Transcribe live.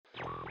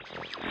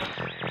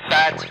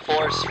Bat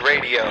Force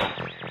Radio.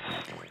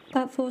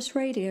 Bat Force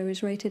Radio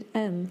is rated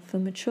M for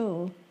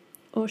mature,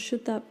 or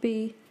should that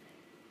be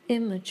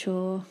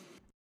immature?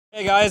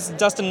 Hey guys,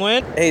 Dustin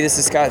Nguyen. Hey, this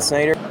is Scott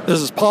Snyder. This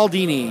is Paul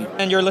Dini.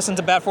 And you're listening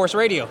to Bat Force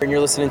Radio. And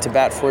you're listening to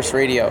Bat Force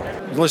Radio.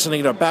 You're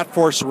listening to Bat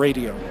Force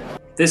Radio.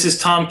 This is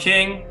Tom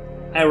King.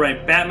 I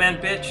write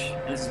Batman Bitch,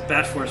 and this is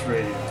Bat Force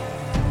Radio.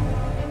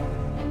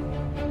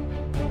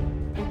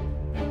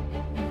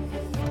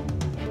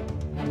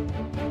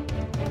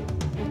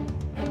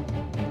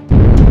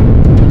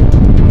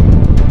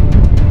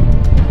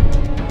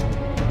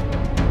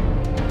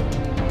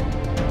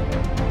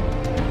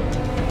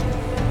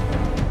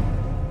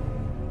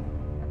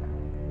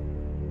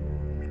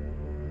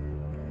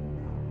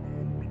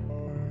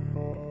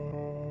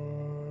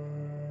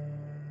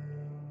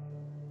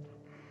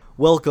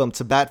 Welcome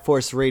to Bat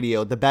Force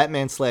Radio, the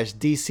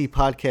Batman/DC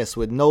podcast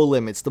with no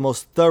limits, the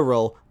most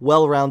thorough,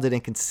 well-rounded,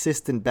 and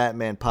consistent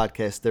Batman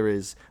podcast there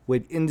is,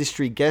 with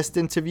industry guest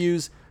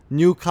interviews,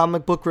 new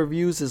comic book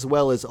reviews, as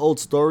well as old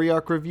story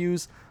arc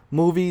reviews,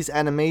 movies,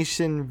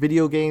 animation,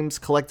 video games,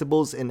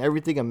 collectibles, and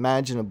everything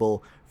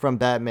imaginable from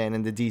Batman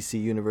and the DC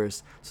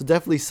universe. So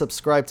definitely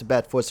subscribe to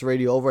Bat Force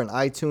Radio over on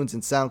iTunes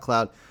and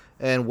SoundCloud.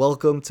 And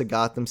welcome to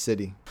Gotham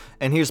City.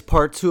 And here's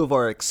part 2 of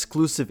our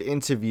exclusive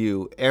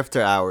interview, After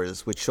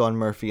Hours, with Sean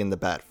Murphy and the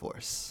Bat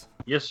Force.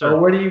 Yes, sir.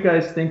 Where do you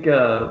guys think,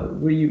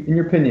 in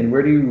your opinion,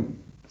 where do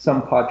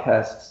some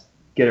podcasts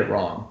get it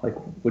wrong? Like,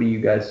 what are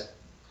you guys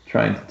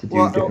trying to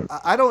do different?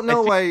 I don't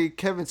know why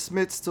Kevin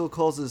Smith still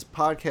calls his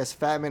podcast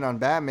Fat Man on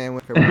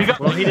Batman.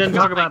 Well, he didn't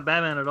talk about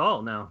Batman at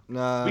all now. We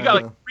got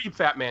like 3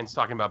 Fat Mans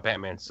talking about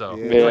Batman, so.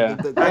 Yeah.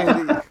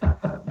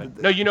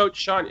 No, you know,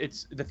 Sean,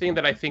 it's the thing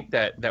that I think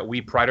that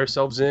we pride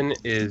ourselves in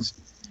is,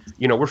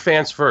 you know, we're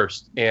fans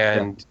first,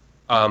 and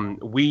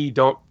we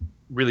don't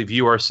really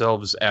view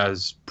ourselves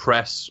as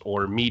press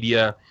or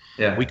media.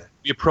 Yeah. We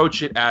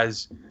approach it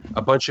as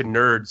a bunch of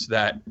nerds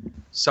that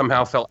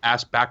somehow fell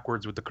ass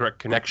backwards with the correct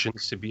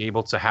connections to be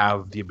able to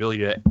have the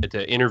ability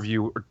to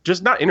interview, or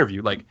just not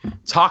interview, like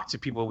talk to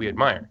people we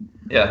admire.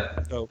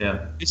 Yeah. So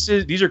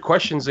these are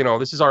questions, you know,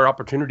 this is our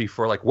opportunity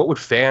for, like, what would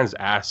fans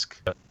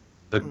ask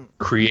the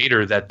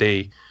creator that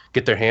they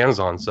get their hands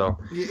on. So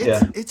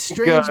it's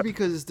strange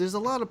because there's a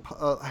lot of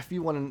if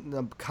you want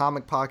a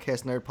comic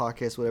podcast, nerd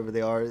podcast, whatever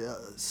they are,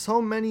 so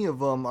many of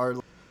them are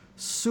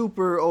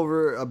super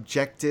over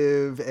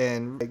objective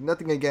and like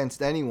nothing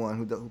against anyone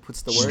who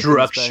puts the work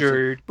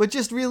structured, but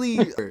just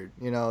really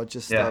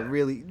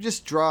really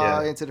just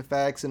draw into the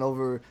facts and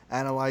over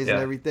analyzing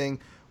everything.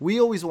 We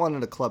always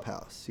wanted a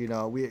clubhouse, you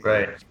know.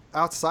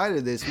 Outside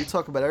of this, we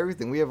talk about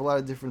everything. We have a lot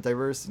of different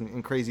diverse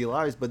and crazy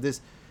lives, but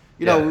this,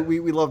 you know,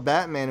 we love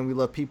Batman, and we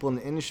love people in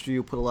the industry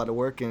who put a lot of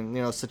work in,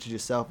 you know, such as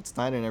yourself and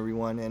Snyder and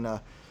everyone. And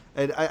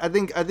I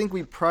think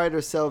we pride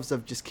ourselves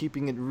of just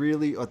keeping it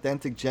really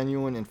authentic,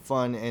 genuine, and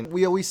fun. And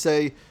we always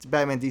say it's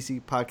Batman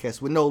DC podcast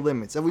with no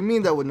limits, and we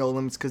mean that with no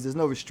limits because there's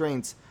no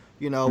restraints.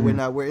 You know,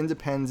 we're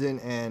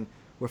independent and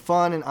we're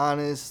fun and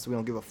honest. We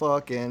don't give a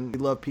fuck, and we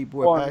love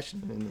people who are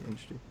passionate in the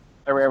industry.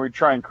 I mean, we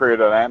try and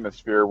create an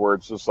atmosphere where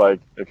it's just like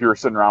if you were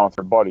sitting around with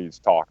your buddies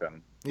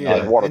talking.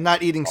 And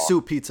not eating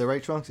soup pizza,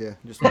 right, Trunks? Yeah.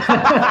 Just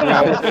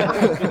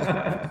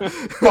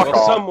well,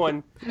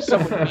 someone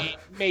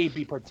may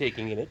be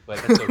partaking in it, but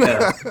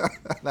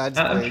that's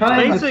okay.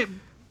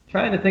 I'm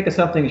trying to think of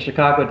something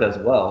Chicago does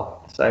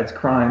well besides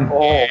crime.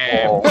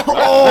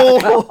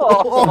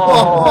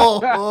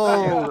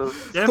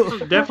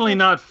 Definitely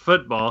not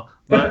football.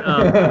 But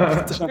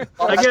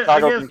I guess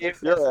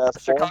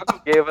Chicago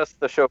gave us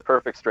the show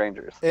Perfect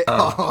Strangers.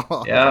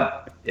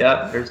 Yeah.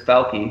 There's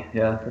Balky.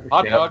 Yeah.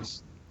 Hot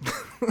dogs.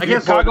 I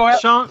guess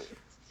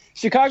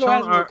Chicago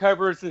hasn't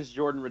recovered since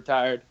Jordan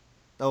retired.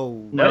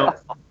 Oh no,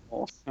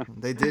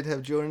 they did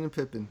have Jordan and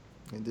Pippen.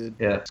 They did.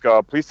 Yeah.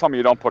 Scott, please tell me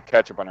you don't put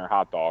ketchup on your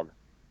hot dog.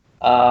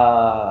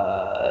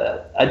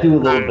 I do a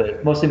little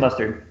bit, mostly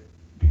mustard.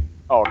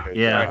 Oh, okay.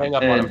 Yeah. Hang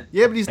up on him.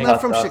 Yeah, but he's not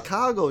from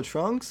Chicago,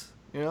 Trunks.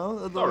 You know,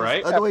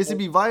 otherwise he'd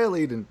be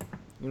violating.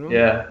 You know?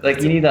 Yeah,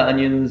 like you need the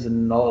onions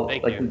and all,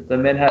 the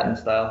Manhattan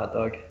style hot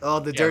dog.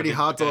 Oh, the dirty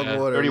hot dog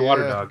water. Dirty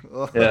water dog.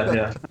 Oh.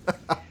 Yeah.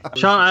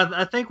 Sean,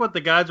 I think what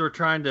the guys were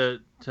trying to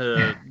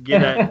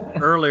get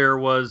at earlier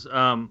was,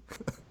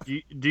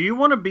 do you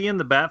want to be in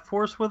the Bat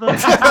Force with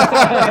us?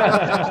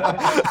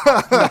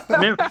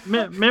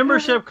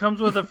 Membership comes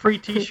with a free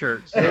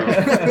T-shirt. So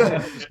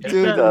keep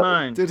that in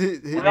mind.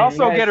 We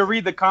also get to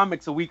read the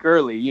comics a week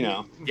early, you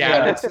know.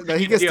 Yeah,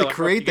 he gets to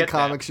create the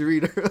comics you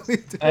read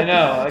early. I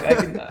know.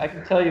 I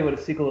can tell you what a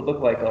sequel would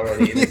look like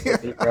already.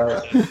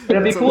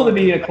 It'd be cool to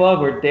be in a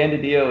club where Dan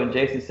DiDio and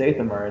Jason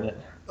Statham are in it.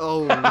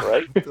 Oh,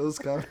 right. Those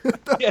guys.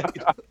 Yeah,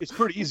 it's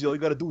pretty easy. All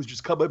you got to do is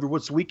just come every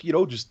once a week, you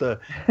know, just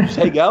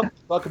hang out,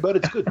 talk about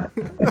it. It's good.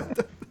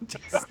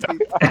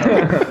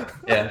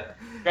 Yeah.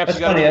 That's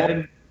funny.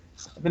 I've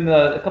been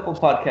a couple of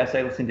podcasts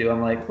I listen to. I'm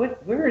like,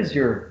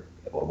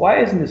 why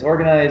isn't this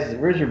organized?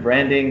 Where's your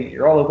branding?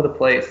 You're all over the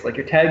place. Like,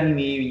 you're tagging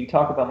me. You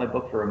talk about my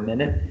book for a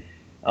minute.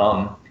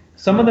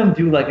 Some of them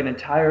do like an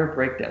entire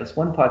breakdown. This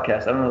one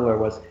podcast, I don't know where it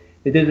was.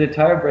 They did an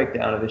entire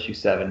breakdown of issue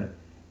 7.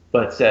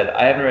 but said,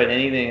 I haven't read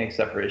anything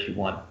except for issue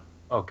 1.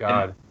 Oh,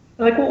 God. And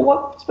I'm like, well,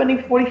 what?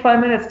 Spending 45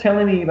 minutes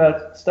telling me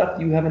about stuff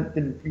you haven't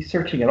been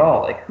researching at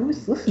all. Like,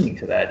 who's listening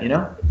to that, you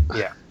know?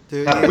 Yeah.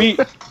 Dude,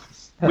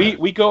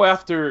 We go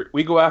after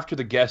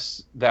the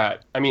guests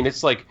that, I mean,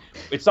 it's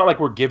not like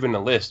we're given a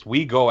list.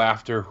 We go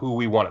after who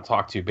we want to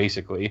talk to,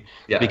 basically,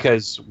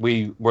 because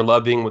we're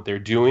loving what they're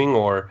doing,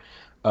 or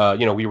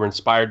we were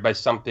inspired by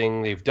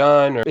something they've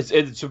done, or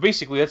so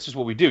basically that's just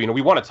what we do.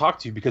 We want to talk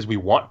to you because we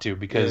want to,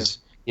 because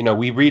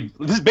we read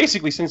this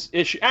basically since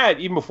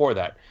even before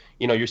that.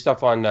 Your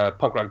stuff on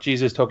Punk Rock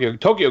Jesus,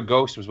 Tokyo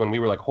Ghost was when we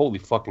were like, holy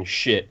fucking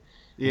shit.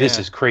 Yeah. This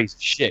is crazy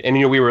shit. And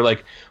we were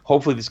like,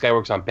 hopefully this guy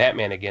works on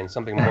Batman again,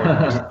 something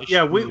more.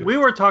 Yeah, we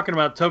were talking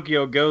about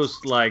Tokyo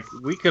Ghost, like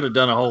we could have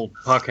done a whole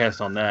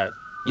podcast on that.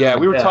 Yeah,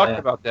 we were talking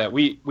about that.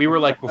 We were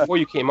like, before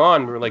you came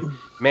on, we were like,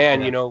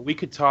 man, we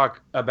could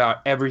talk about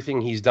everything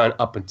he's done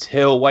up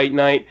until White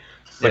Knight,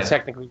 but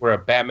technically we're a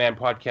Batman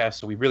podcast,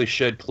 so we really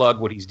should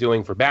plug what he's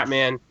doing for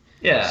Batman.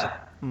 Yeah. So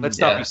let's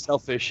not be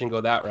selfish and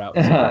go that route.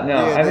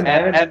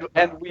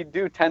 And we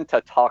do tend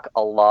to talk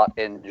a lot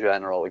in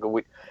general. Like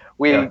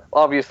we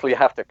obviously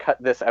have to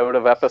cut this out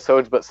of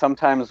episodes, but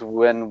sometimes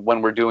when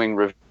we're doing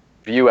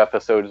review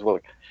episodes, we're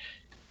like,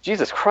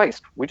 Jesus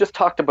Christ, we just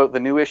talked about the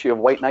new issue of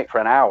White Knight for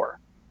an hour.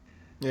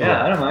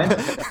 Yeah, I don't mind.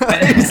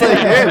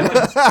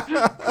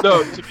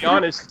 No, to be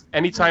honest,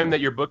 anytime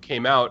that your book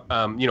came out,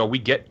 we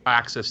get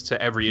access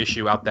to every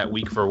issue out that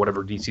week for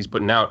whatever DC's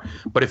putting out.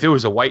 But if it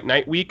was a White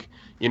Knight week,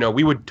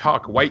 we would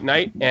talk White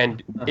Knight,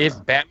 and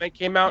if Batman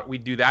came out,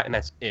 we'd do that, and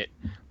that's it,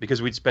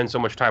 because we'd spend so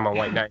much time on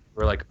White Knight.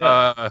 We're like,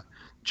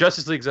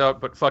 Justice League's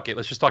out, but fuck it,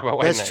 let's just talk about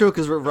White Knight. That's true,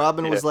 because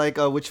Robin was like,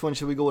 which one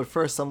should we go with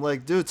first? I'm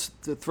like, dude,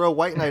 throw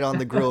White Knight on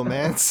the grill,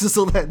 man.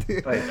 Sizzle that.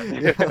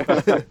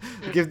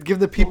 Give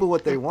the people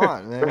what they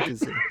want, man. But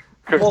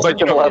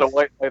you a lot of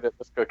White Knight at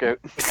this cookout.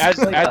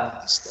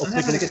 I'm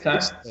having a good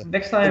time.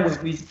 Next time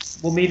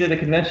we'll meet at a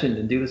convention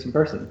and do this in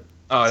person.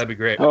 Oh, that'd be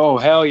great. Oh,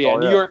 hell yeah.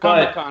 New York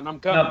Comic Con, I'm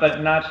coming. No, but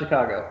not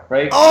Chicago,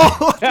 right?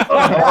 Oh!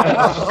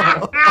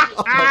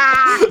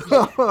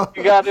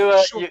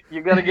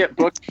 You gotta get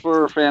booked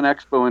for Fan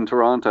Expo in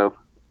Toronto.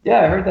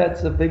 Yeah, I heard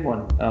that's a big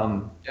one.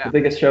 The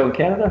biggest show in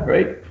Canada,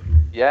 right?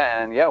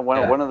 Yeah, and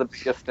one of the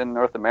biggest in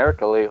North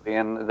America lately,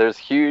 and there's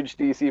huge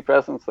DC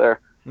presence there.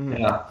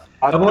 Yeah,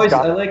 I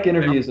like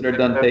interviews that are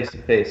done face to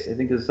face. I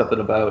think there's something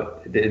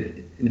about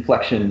the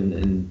inflection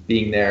and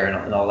being there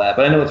and all that.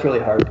 But I know it's really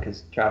hard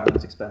because traveling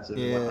is expensive.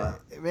 Yeah,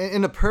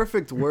 in a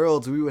perfect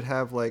world, we would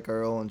have like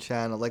our own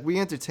channel. Like we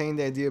entertained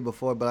the idea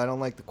before, but I don't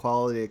like the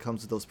quality that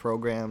comes with those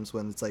programs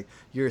when it's like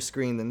your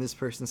screen and this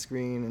person's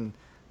screen, and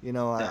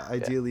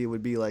ideally it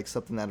would be like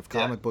something out of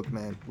Comic Book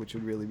Man, which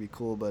would really be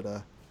cool.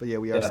 But yeah,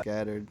 we are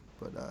scattered.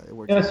 But it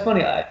works. It's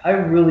funny. I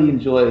really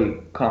enjoy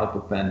Comic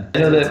Book Men. I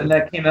know that when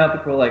that came out,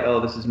 people were like, "Oh,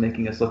 this is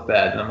making us look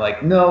bad," and I'm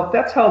like, "No,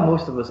 that's how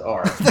most of us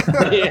are."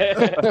 But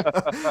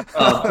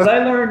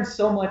I learned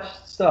so much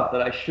stuff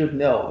that I should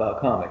know about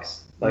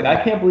comics. Like,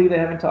 I can't believe they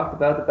haven't talked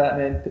about the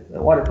Batman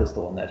water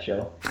pistol on that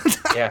show.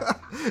 Yeah,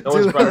 no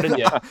one's brought it in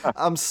yet.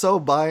 I'm so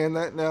buying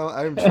that now.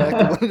 I'm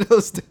tracking one of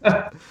those.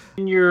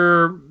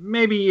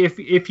 Maybe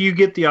if you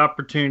get the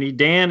opportunity,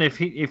 Dan, if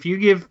you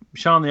give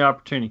Sean the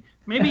opportunity.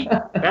 Maybe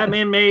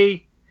Batman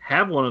may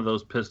have one of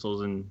those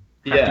pistols and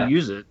have to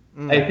use it.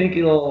 I think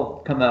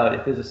it'll come out,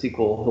 if there's a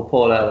sequel, he'll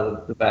pull it out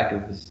of the back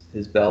of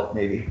his belt,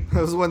 maybe.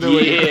 I was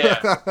wondering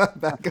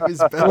back of his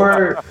belt.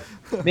 Or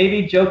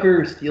maybe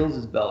Joker steals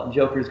his belt, and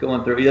Joker's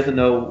going through, he doesn't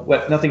know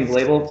nothing's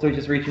labeled, so he's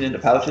just reaching into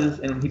pouches,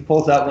 and he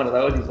pulls out one of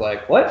those, he's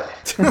like, what?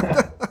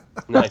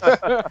 Nice.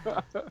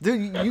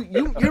 Dude,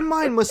 your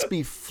mind must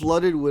be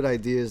flooded with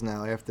ideas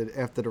now after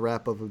the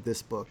wrap up of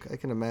this book. I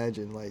can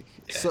imagine, like,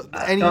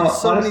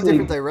 honestly, many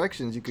different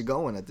directions you could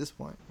go in at this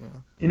point.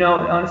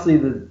 Honestly,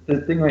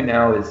 the thing right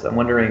now is I'm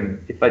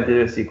wondering if I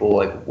did a sequel,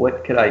 like,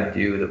 what could I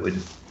do that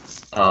would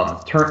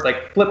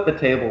flip the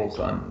tables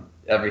on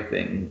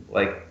everything,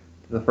 like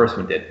the first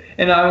one did.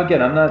 And I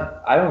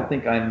don't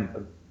think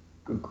I'm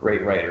a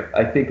great writer.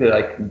 I think that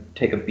I can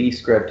take a B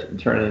script and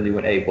turn it into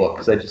an A book,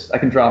 because I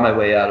can draw my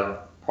way out of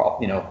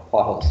plot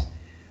holes.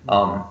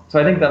 So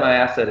I think that my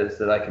asset is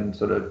that I can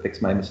sort of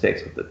fix my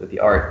mistakes with the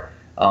art.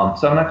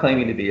 So I'm not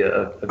claiming to be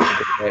a good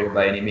writer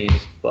by any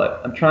means,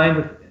 but I'm trying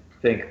to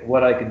think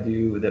what I could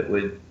do that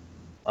would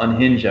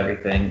unhinge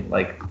everything,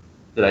 like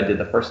that I did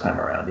the first time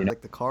around.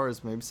 Like the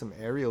cars, maybe some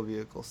aerial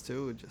vehicles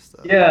too. Just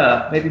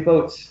maybe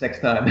boats next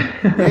time.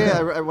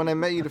 Yeah, when I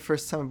met you the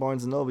first time at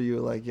Barnes & Noble, you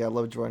were like, "Yeah, I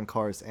love drawing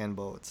cars and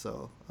boats."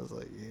 So I was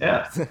like,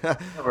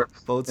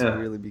 boats would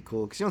really be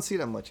cool, because you don't see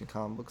that much in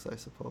comic books, I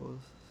suppose.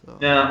 So.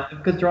 Yeah,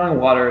 because drawing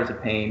water is a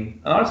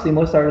pain. Honestly,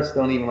 most artists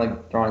don't even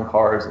like drawing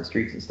cars and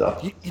streets and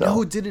stuff. You know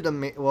who did it?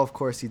 Well, of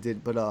course he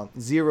did, but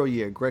Zero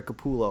Year, Greg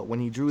Capullo, when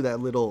he drew that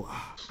little,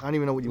 I don't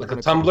even know what you want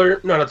to call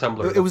it. No, not a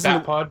tumbler. It was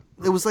bat pod.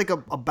 It was like a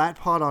bat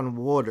pod on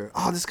water.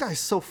 Oh, this guy's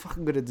so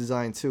fucking good at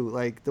design too.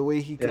 Like the way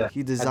he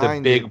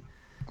designed the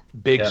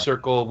big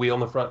circle wheel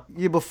in the front.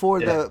 Yeah, before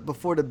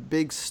the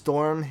big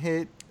storm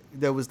hit.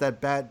 there was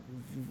that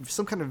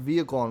some kind of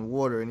vehicle on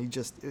water, and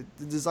the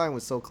design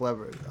was so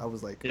clever. I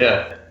was like,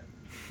 yeah,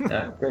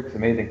 Greg's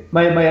amazing.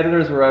 My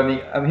editors were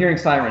I'm hearing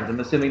sirens. I'm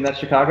assuming that's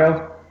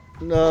Chicago.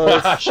 No,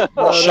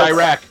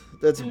 Chirac.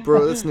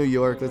 That's New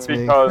York. That's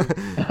me.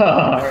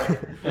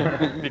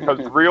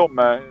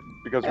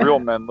 Because real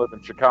men live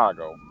in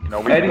Chicago. You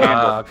know,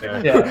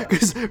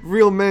 because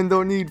real men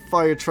don't need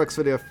fire trucks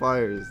for their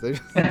fires. They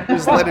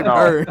just let it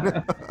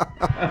burn.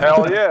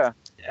 Hell yeah.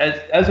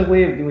 As a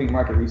way of doing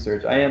market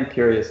research, I am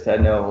curious to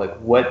know, like,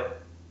 why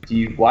do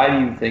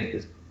you think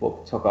this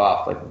book took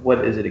off? Like,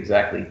 what is it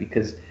exactly?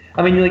 Because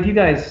I mean, you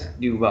guys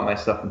knew about my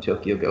stuff from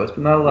Tokyo Ghost,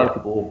 but not a lot of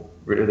people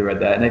really read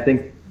that, and I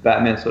think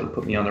Batman sort of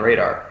put me on the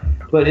radar.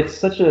 But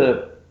it's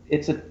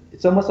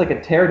almost like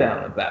a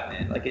teardown of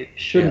Batman. Like, it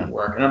shouldn't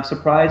work, and I'm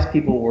surprised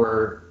people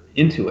were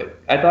into it.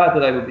 I thought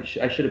that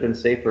I should have been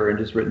safer and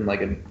just written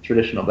like a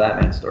traditional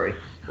Batman story.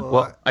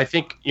 Well, I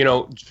think,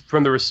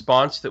 from the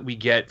response that we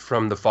get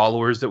from the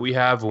followers that we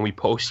have when we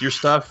post your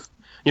stuff,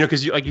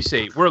 because like you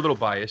say, we're a little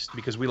biased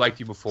because we liked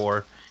you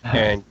before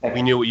and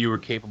we knew what you were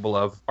capable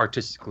of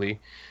artistically,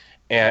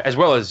 and as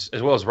well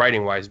as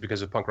writing wise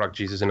because of Punk Rock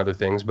Jesus and other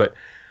things. But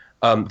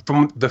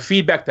from the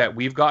feedback that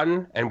we've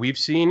gotten and we've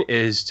seen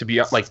is, to be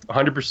like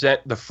 100%,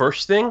 the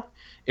first thing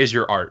is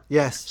your art.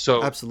 Yes,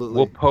 so absolutely.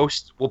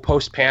 We'll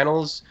post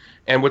panels,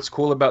 and what's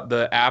cool about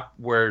the app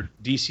where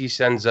DC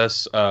sends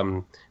us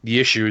the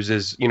issues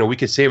is, we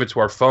could save it to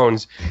our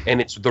phones,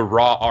 and it's the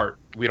raw art.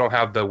 We don't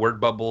have the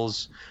word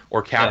bubbles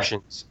or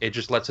captions. It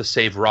just lets us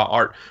save raw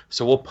art.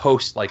 So we'll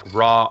post like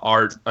raw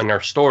art on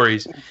our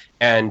stories,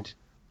 and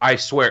I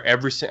swear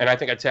and I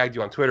think I tagged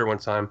you on Twitter one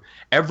time.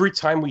 Every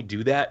time we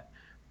do that,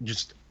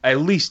 just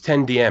at least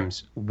 10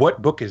 DMs.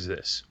 What book is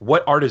this?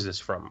 What art is this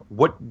from?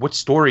 What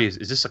story is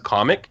this a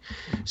comic?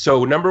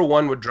 So number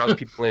one, what draws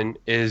people in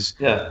is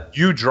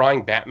you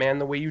drawing Batman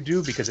the way you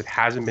do, because it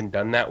hasn't been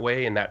done that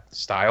way in that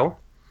style.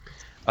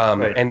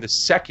 And the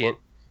second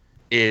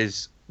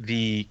is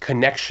the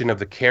connection of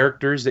the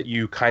characters that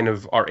you kind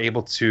of are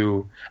able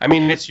to. I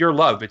mean, it's your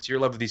love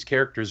of these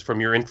characters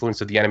from your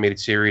influence of the animated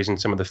series and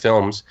some of the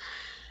films,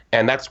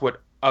 and that's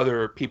what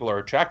other people are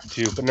attracted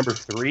to. But number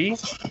three,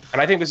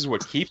 and I think this is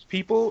what keeps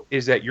people,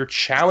 is that you're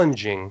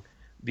challenging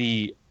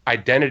the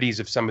identities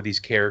of some of these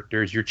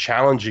characters. You're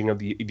challenging of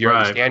the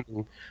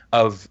understanding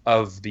of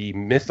the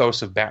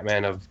mythos of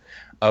Batman,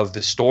 of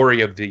the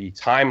story, of the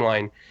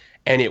timeline,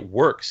 and it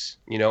works.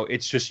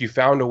 It's just you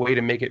found a way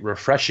to make it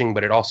refreshing,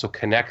 but it also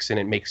connects and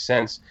it makes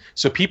sense.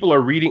 So people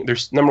are reading.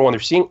 There's number one, they're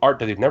seeing art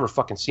that they've never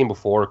fucking seen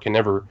before, can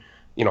never,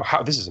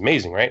 how this is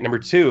amazing, right? Number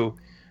two,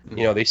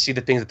 they see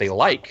the things that they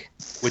like,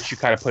 which you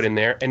kind of put in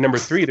there. And number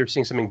three, they're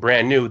seeing something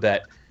brand new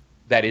that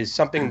is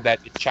something that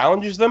it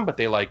challenges them, but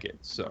they like it.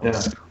 So,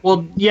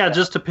 Well,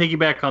 just to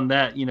piggyback on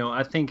that,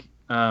 I think,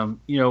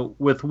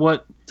 with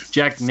what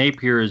Jack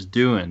Napier is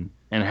doing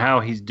and how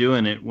he's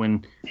doing it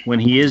when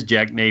he is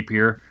Jack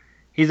Napier,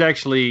 he's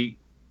actually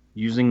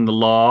using the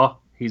law.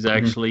 He's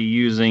actually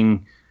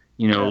using,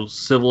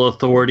 civil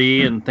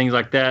authority and things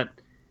like that.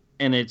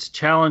 And it's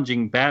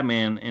challenging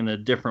Batman in a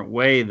different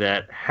way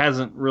that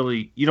hasn't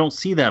really, you don't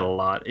see that a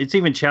lot. It's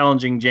even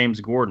challenging James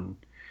Gordon.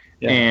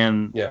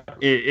 And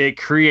it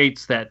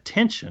creates that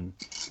tension.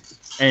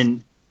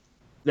 And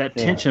that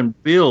tension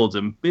builds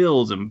and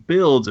builds and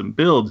builds and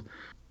builds.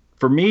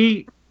 For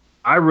me,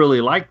 I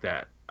really like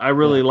that. I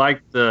really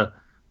like the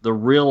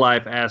real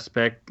life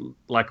aspect,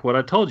 like what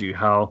I told you,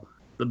 how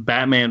the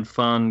Batman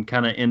fun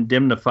kind of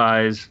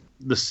indemnifies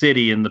the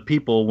city and the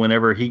people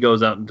whenever he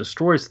goes out and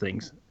destroys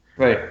things.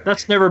 Right.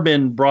 That's never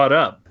been brought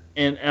up.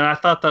 And I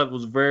thought that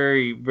was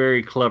very,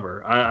 very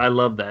clever. I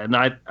love that. And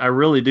I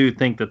really do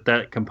think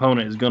that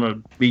component is going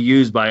to be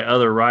used by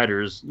other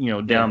writers,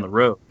 down the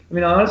road. I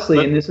mean,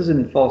 honestly, and this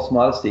isn't false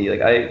modesty,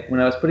 when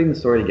I was putting the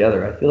story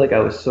together, I feel like I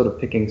was sort of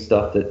picking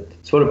stuff that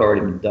sort of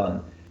already been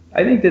done.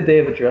 I think that they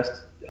have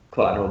addressed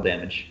collateral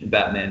damage in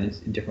Batman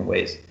in different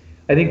ways.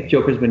 I think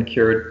Joker's been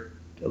cured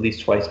at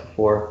least twice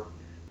before.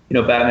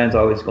 Batman's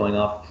always flying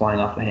off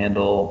the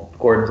handle.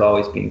 Gordon's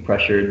always being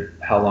pressured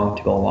how long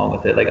to go along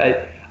with it.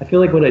 I feel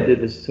like what I did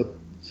was took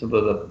some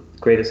of the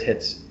greatest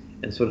hits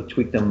and sort of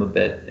tweaked them a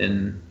bit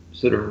and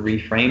sort of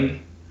reframed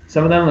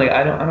some of them.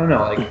 I don't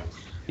know.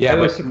 I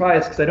was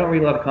surprised because I don't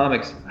read a lot of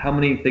comics how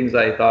many things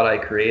I thought I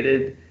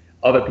created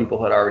other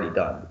people had already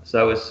done. So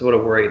I was sort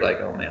of worried,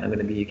 oh man, I'm going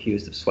to be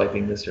accused of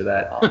swiping this or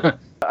that.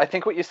 I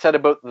think what you said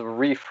about the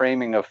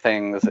reframing of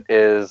things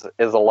is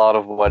a lot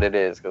of what it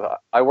is. Because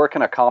I work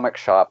in a comic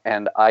shop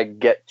and I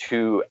get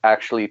to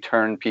actually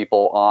turn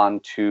people on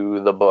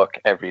to the book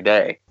every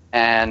day.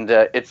 And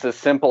it's as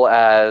simple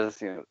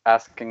as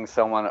asking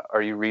someone,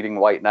 "Are you reading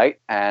White Knight?"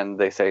 And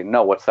they say,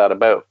 "No, what's that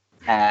about?"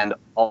 And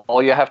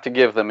all you have to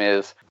give them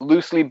is,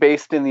 loosely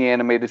based in the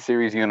animated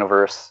series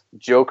universe,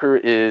 Joker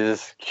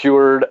is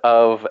cured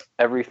of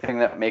everything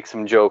that makes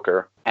him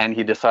Joker. And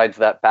he decides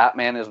that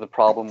Batman is the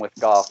problem with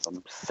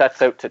Gotham,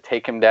 sets out to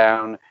take him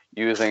down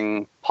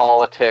using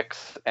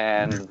politics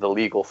and the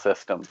legal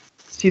system.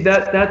 See,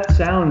 that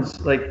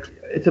sounds like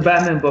it's a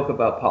Batman book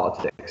about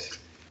politics.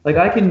 Like,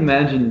 I can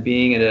imagine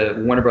being at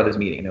a Warner Brothers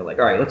meeting, and they're like,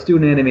 all right, let's do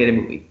an animated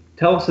movie.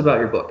 Tell us about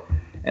your book.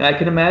 And I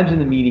can imagine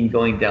the meeting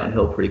going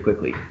downhill pretty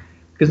quickly.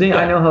 Because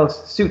I know how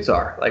suits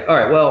are. Like, all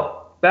right,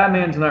 well,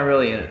 Batman's not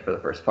really in it for the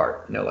first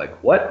part. And they're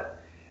like,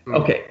 what?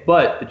 Okay,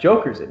 but the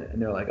Joker's in it.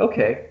 And they're like,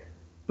 okay,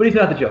 but he's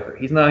not the Joker.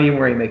 He's not even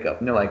wearing makeup.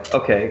 And they're like,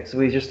 okay, so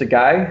he's just a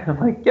guy? I'm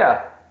like,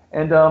 yeah.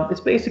 And it's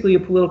basically a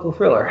political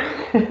thriller.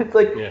 It's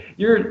like,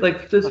 you're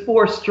like, there's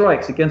 4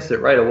 strikes against it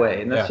right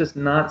away. And that's just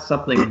not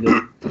something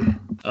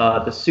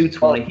that the suits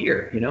want to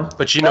hear, you know?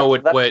 But you know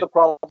that's the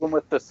problem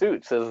with the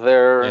suits, is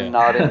they're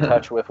not in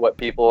touch with what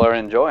people are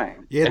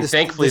enjoying. Yeah, and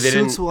thankfully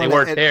they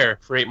weren't there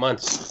for 8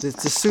 months. The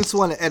suits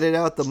want to edit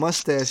out the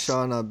mustache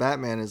on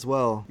Batman as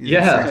well.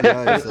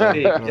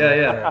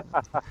 Yeah.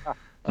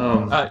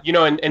 You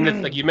know,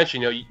 and like you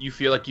mentioned, you know, you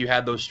feel like you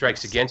had those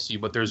strikes against you,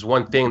 but there's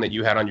one thing that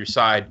you had on your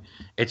side.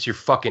 It's your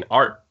fucking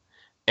art.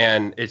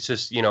 And it's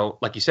just, you know,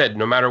 like you said,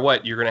 no matter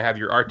what, you're gonna have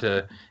your art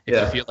to.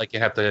 If you feel like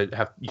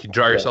you can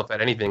draw yourself at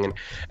anything.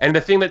 And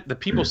the thing that the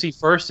people see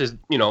first is,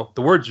 you know,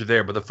 the words are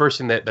there, but the first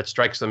thing that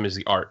strikes them is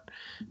the art.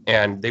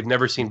 And they've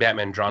never seen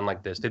Batman drawn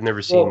like this. They've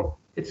never seen. Well,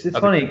 it's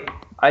funny.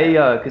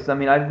 Because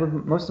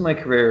most of my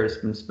career has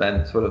been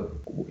spent sort of,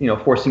 you know,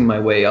 forcing my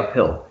way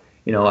uphill.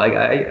 You know,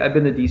 I've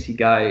been the DC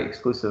guy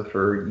exclusive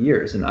for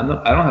years, and I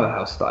don't have a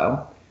house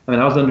style. I mean,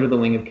 I was under the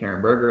wing of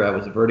Karen Berger. I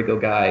was a Vertigo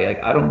guy.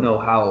 Like, I don't know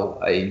how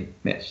I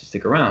managed to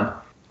stick around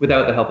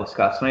without the help of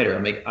Scott Snyder. I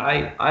mean,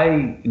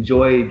 I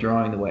enjoy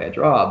drawing the way I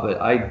draw, but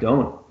I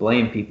don't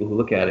blame people who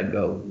look at it and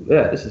go,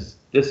 yeah, this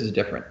is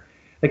different.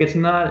 Like, it's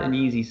not an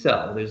easy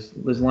sell.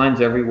 There's lines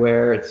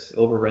everywhere. It's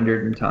over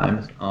rendered in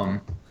times.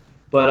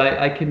 But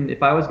I can,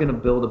 if I was going to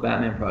build a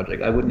Batman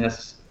project,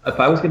 if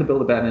I was going to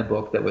build a Batman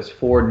book that was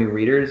for new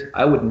readers,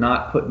 I would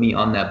not put me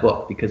on that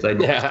book, because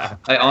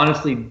I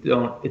honestly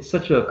don't. It's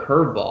such a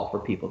curveball for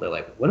people. They're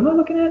like, what am I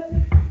looking at?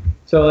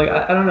 So, like,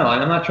 I don't know.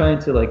 And I'm not trying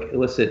to, like,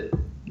 elicit,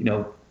 you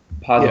know,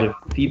 positive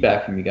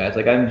feedback from you guys.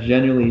 Like, I'm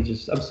genuinely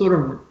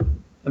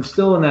I'm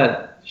still in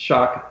that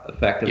shock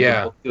effect of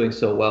the book doing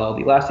so well.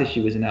 The last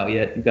issue isn't out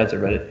yet. You guys have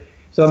read it.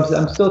 So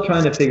I'm still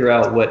trying to figure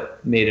out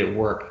what made it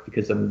work,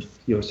 because I'm,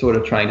 you know, sort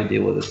of trying to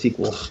deal with a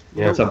sequel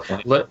at some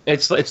point.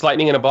 It's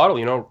lightning in a bottle,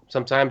 you know.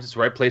 Sometimes it's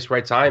right place,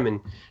 right time, and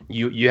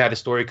you had a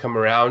story come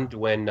around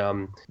when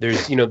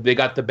there's, you know, they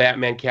got the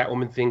Batman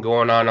Catwoman thing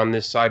going on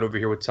this side over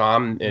here with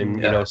Tom, and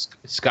you know,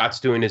 Scott's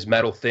doing his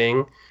metal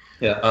thing.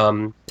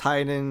 Yeah.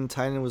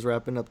 Titan was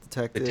wrapping up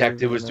Detective.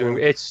 Detective was doing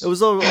it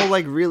was all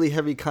like really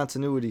heavy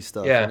continuity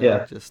stuff.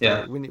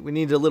 We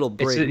need a little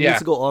break. We need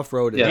to go off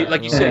road. Yeah.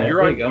 Like you said,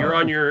 you're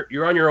on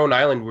your own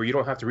island where you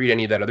don't have to read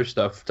any of that other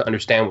stuff to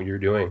understand what you're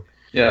doing.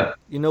 Yeah.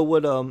 You know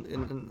what?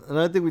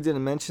 Another thing we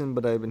didn't mention,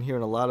 but I've been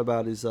hearing a lot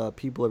about, is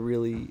people are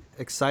really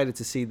excited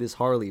to see this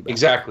Harley back.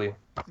 Exactly.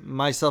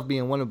 Myself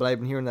being one of, but I've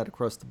been hearing that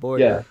across the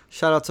board. Yeah.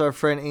 Shout out to our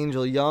friend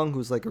Angel Young,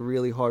 who's like a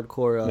really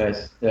hardcore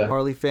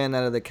Harley fan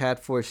out of the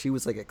Cat Force. She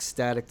was like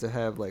ecstatic to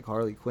have like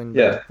Harley Quinn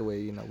back the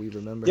way, you know, we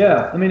remember.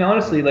 Yeah. I mean,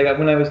 honestly, like,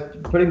 when I was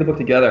putting the book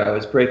together, I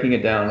was breaking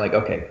it down. Like,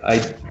 okay,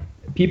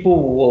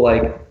 people will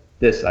like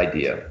this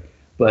idea,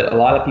 but a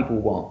lot of people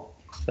won't.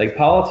 Like,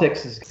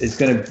 politics is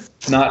going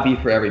to not be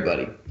for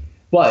everybody,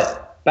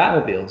 but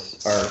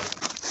Batmobiles are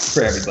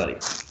for everybody.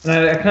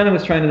 And I kind of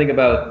was trying to think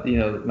about, you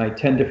know, my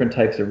 10 different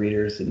types of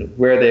readers, and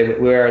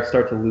where I'd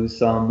start to lose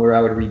some, where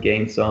I would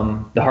regain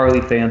some. The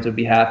Harley fans would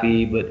be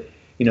happy, but,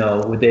 you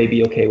know, would they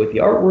be okay with the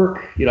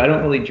artwork? You know, I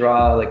don't really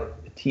draw like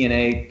a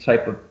TNA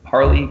type of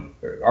Harley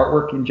or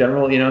artwork in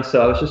general, you know,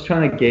 so I was just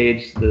trying to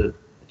gauge the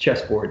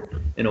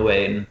chessboard in a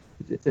way. And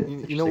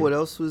you know what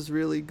else was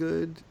really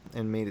good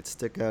and made it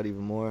stick out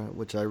even more,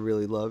 which I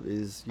really love,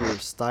 is your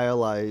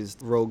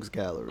stylized rogues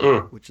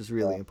gallery, which is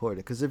really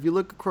important. Because if you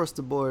look across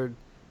the board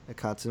at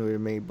continuity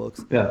made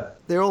books,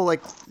 they're all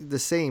like the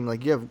same.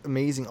 Like, you have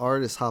amazing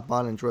artists hop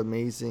on and draw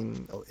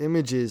amazing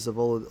images of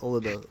all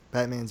of the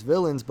Batman's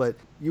villains, but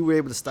you were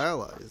able to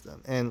stylize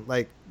them. And,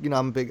 like, you know,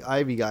 I'm a big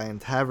Ivy guy, and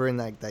to have her in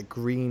that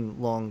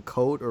green long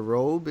coat or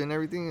robe and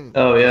everything, and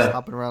just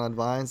hopping around on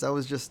vines, that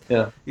was just,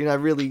 you know,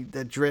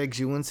 that drags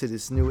you into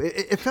this new.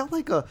 It felt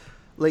like a.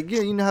 Like,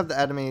 you know, have the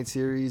animated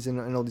series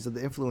and all these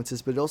other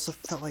influences, but it also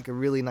felt like a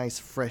really nice,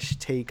 fresh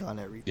take on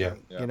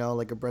everything. You know,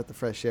 like a breath of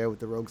fresh air with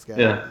the Rogues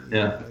Gallery.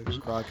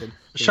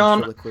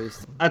 Sean,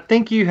 I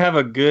think you have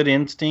a good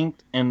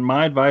instinct, and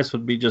my advice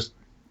would be just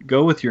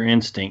go with your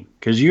instinct,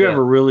 because you have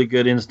a really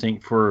good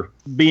instinct for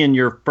being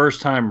your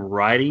first time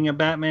writing a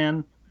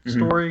Batman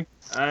story.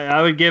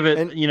 I would give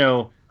it, you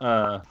know,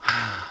 11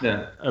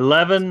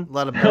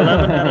 out of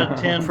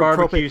 10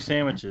 barbecue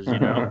sandwiches, you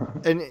know.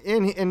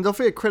 And don't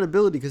forget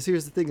credibility, because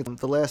here's the thing: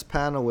 the last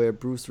panel where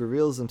Bruce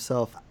reveals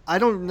himself, I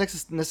don't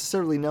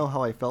necessarily know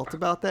how I felt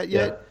about that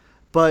yet,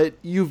 but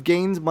you've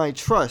gained my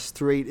trust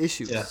through 8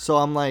 issues. So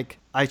I'm like,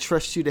 I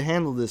trust you to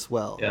handle this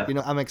well. You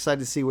know, I'm excited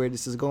to see where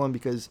this is going,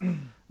 because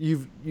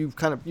you've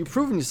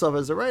proven yourself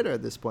as a writer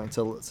at this point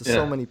to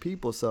so many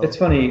people. So it's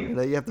funny,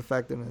 you have to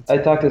factor in it. I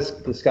talked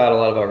to Scott a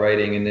lot about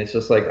writing, and it's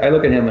just like, I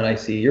look at him and I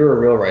see, you're a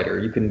real writer.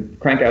 You can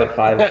crank out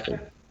 5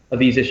 of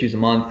these issues a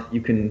month.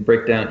 You can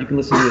break down, you can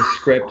listen to a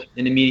script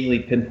and immediately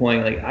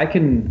pinpoint, like, I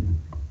can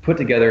put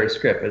together a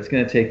script, but it's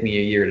going to take me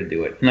a year to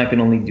do it, and I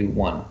can only do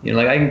one. You know,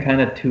 like, I can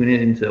kind of tune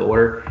it into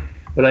order,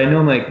 but I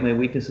know my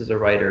weakness as a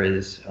writer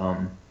is,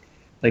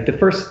 like, the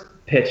first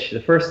pitch,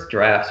 the first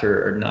drafts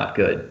are not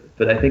good,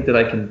 but I think that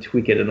I can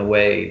tweak it in a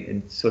way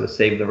and sort of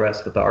save the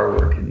rest with the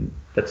artwork, and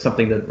that's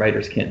something that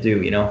writers can't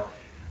do, you know?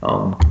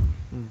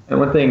 And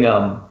one thing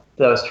that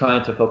I was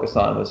trying to focus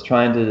on was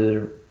trying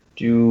to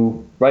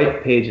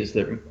write pages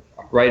that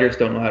writers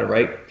don't know how to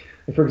write.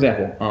 For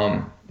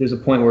example, there's a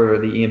point where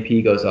the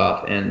EMP goes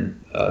off and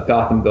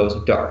Gotham goes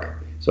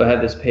dark. So I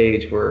had this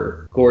page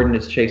where Gordon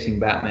is chasing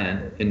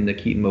Batman in the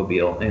Keaton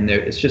Mobile, and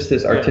it's just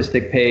this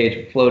artistic page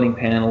with floating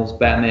panels.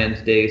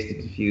 Batman's dazed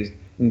and confused,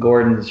 and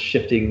Gordon's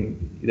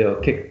shifting,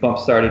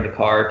 starting the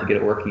car to get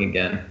it working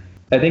again.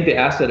 I think the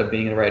asset of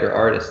being a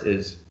writer-artist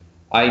is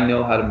I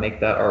know how to make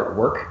that art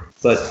work,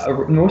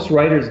 but most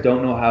writers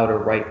don't know how to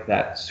write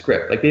that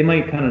script. Like, they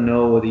might kind of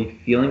know the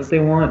feelings they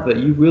want, but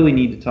you really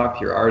need to talk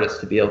to your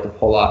artist to be able to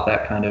pull off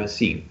that kind of a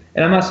scene.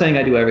 And I'm not saying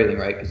I do everything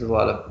right, because there's a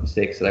lot of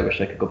mistakes that I wish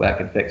I could go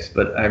back and fix,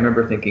 but I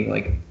remember thinking,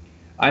 like,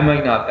 I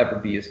might not ever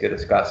be as good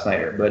as Scott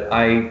Snyder, but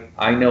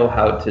I know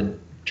how to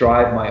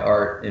drive my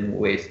art in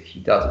ways that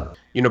he doesn't.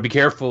 You know, be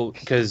careful,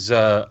 because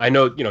I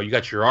know, you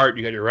got your art,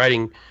 you got your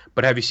writing,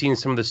 but have you seen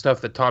some of the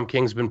stuff that Tom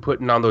King's been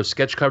putting on those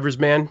sketch covers,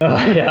 man?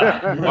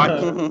 Yeah.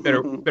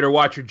 Better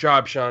watch your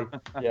job, Sean.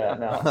 Yeah,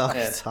 no.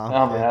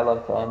 Tom, man, I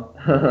love Tom.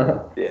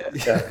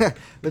 yeah.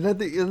 But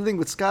the other thing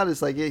with Scott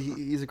is, like,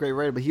 he's a great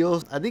writer, but he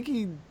also, I think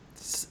he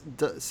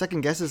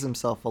second guesses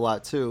himself a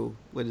lot too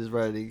with his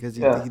writing, because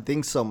he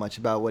thinks so much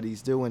about what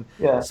he's doing.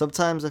 Yeah.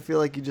 Sometimes I feel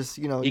like you just,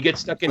 he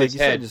gets stuck in like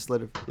his head. Just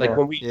let it,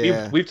 when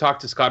we've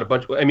talked to Scott a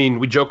bunch. I mean,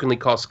 we jokingly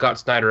call Scott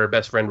Snyder our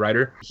best friend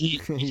writer.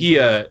 He's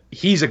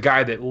a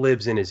guy that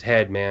lives in his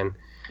head, man.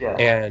 Yeah.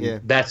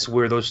 And that's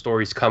where those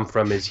stories come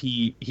from. Is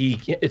he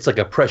it's like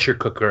a pressure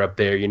cooker up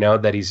there,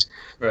 that he's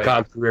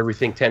gone through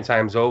everything 10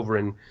 times over,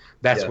 and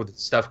that's where the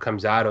stuff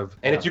comes out of.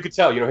 And as you could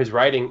tell, his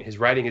writing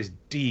is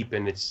deep,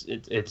 and it's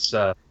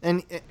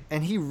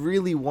and he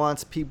really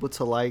wants people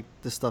to like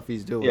the stuff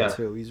he's doing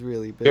too. He's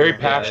really big very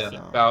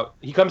passionate about.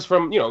 He comes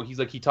from,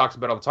 he talks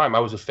about all the time. I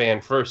was a fan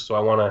first, so I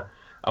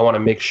want to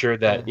make sure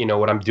that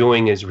what I'm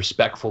doing is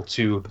respectful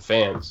to the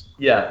fans.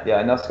 Yeah.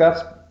 Now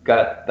Scott's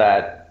got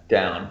that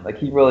down. Like,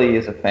 he really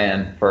is a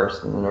fan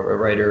first, and a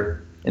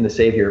writer and the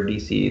savior of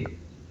DC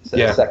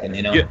second.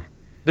 Yeah.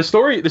 The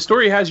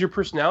story has your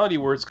personality,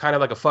 where it's kind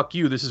of like a fuck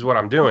you. This is what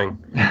I'm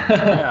doing.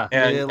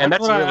 And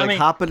that's really,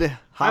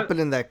 hopping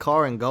in that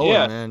car and going,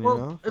 man.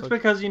 Well, it's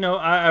because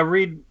I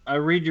read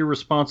your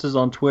responses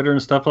on Twitter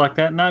and stuff like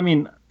that, and I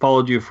mean,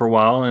 followed you for a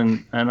while,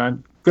 and I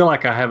feel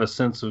like I have a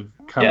sense of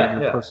kind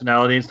of your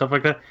personality and stuff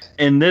like that.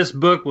 And this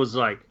book was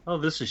like, oh,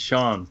 this is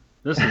Sean.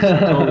 This is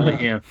totally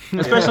him.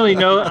 Especially,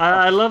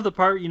 I love the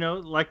part,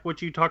 like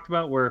what you talked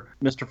about, where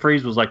Mr.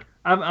 Freeze was like,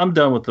 I'm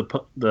done with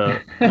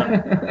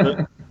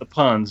the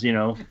puns,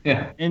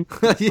 Yeah. And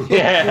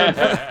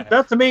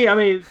that, to me, I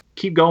mean,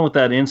 keep going with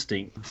that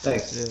instinct.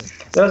 Thanks. Yeah.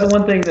 That was the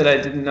one thing that I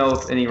didn't know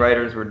if any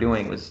writers were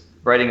doing, was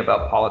writing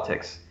about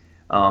politics.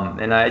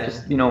 And I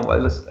just,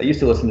 I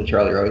used to listen to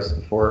Charlie Rose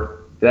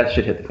before that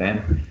shit hit the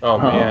fan. Oh,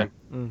 man.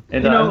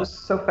 And I was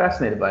so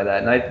fascinated by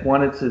that, and I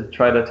wanted to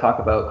try to talk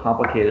about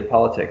complicated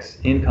politics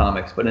in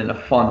comics, but in a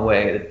fun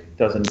way that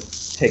doesn't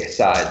take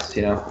sides,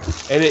 And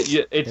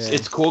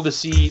it's cool to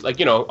see, like,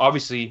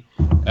 obviously,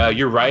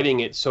 you're writing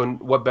it, so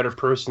what better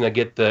person to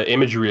get the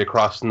imagery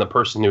across than the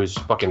person who's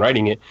fucking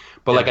writing it?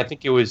 But like, I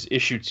think it was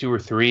issue 2 or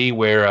 3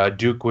 where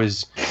Duke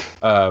was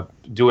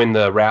doing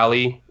the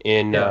rally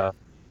in,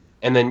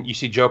 and then you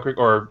see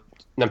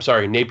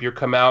Napier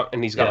come out,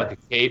 and he's got like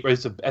a cape. I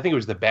think it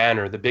was the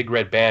banner, the big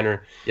red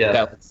banner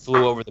that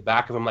flew over the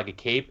back of him like a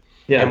cape.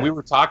 Yeah. And we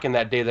were talking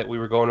that day that we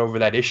were going over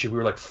that issue. We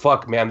were like,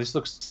 "Fuck, man, this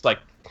looks like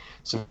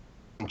some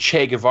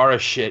Che Guevara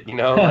shit,"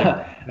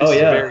 Like, this is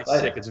very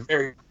sick. It's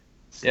very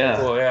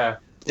cool. Yeah.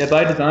 Yeah,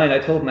 by design, I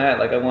told Matt,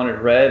 like, I wanted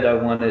red. I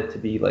wanted it to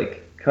be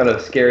like kind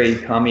of scary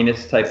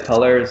communist type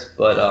colors,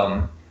 but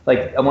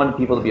like, I wanted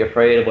people to be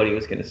afraid of what he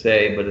was going to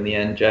say. But in the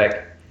end,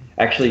 Jack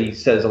actually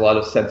says a lot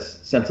of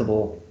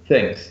sensible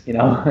things,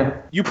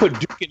 You put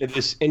Duke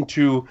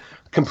into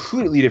a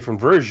completely different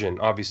version,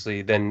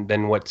 obviously,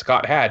 than what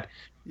Scott had.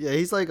 Yeah,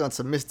 he's like on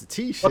some Mr.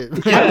 T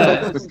shit.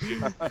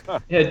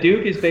 Yeah,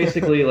 Duke is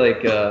basically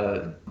like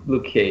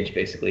Luke Cage,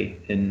 basically,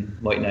 in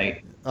White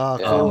Knight. Oh,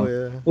 cool,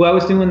 yeah. Well, I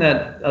was doing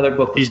that other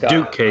book with He's Scott.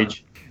 Duke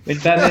Cage. In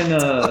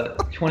Batman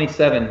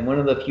 27, one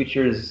of the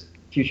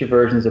future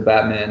versions of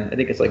Batman, I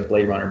think it's like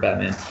Blade Runner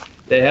Batman,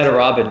 they had a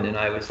Robin, and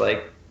I was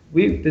like,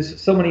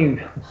 there's so many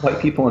white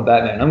people in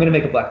Batman. I'm going to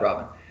make a black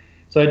Robin.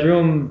 So I drew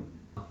him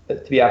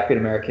to be African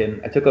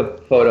American. I took a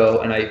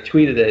photo and I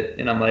tweeted it,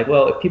 and I'm like,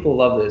 well, if people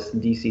love this,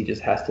 DC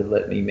just has to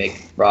let me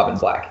make Robin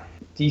black.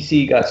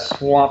 DC got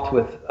swamped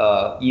with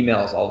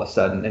emails all of a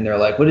sudden, and they're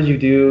like, what did you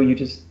do? You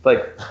just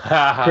like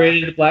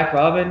created a black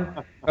Robin?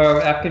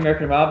 African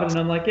American Robin, and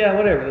I'm like, yeah,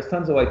 whatever. There's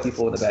tons of white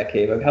people in the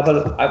Batcave. Like, how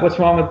about what's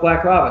wrong with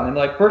Black Robin? And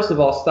they're like, first of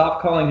all,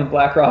 stop calling him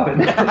Black Robin.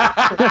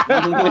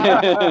 I'm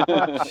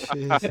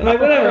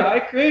like, whatever. I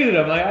created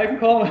him. Like, I can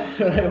call him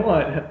what I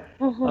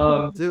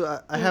want. Dude,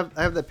 I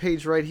have that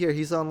page right here.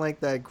 He's on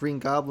like that Green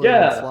Goblin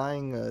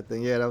flying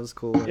thing. Yeah, that was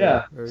cool.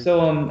 Yeah.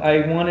 So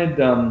I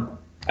wanted.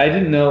 I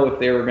didn't know if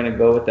they were gonna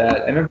go with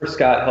that. I remember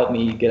Scott helped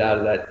me get out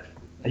of that.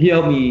 He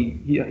helped me.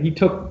 He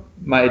took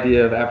my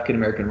idea of African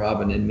American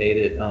Robin and made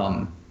it.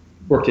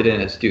 Worked it in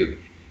as Duke.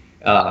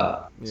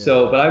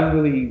 So, but I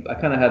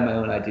kind of had my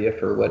own idea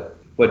for what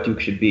Duke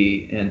should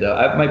be, and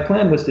my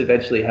plan was to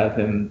eventually have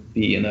him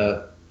be in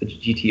a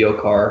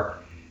GTO car,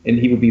 and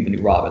he would be the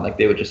new Robin. Like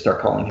they would just start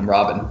calling him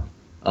Robin.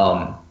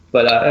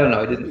 But I don't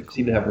know. I didn't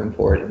seem to have room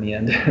for it in the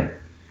end.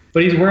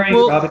 But he's wearing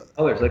Robin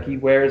colors. Like he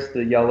wears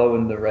the yellow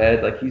and the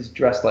red. Like he's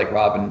dressed like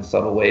Robin in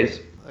subtle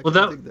ways.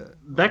 Well,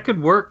 that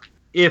could work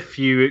if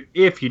you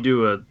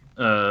do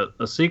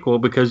a sequel,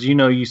 because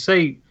you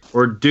say,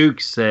 or Duke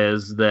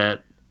says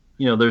that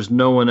there's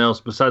no one else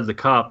besides the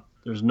cop.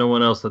 There's no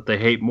one else that they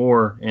hate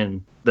more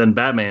than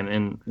Batman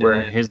and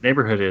where his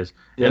neighborhood is.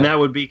 Yeah. And that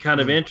would be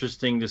kind of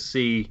interesting to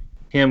see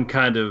him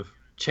kind of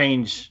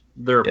change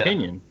their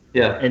opinion.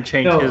 Yeah. And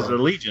change his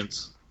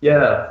allegiance.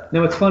 Yeah.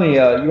 No, it's funny.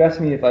 You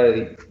asked me if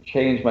I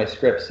changed my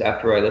scripts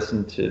after I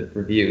listened to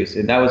reviews,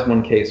 and that was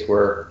one case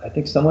where I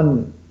think this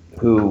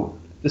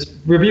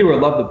reviewer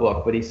loved the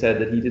book, but he said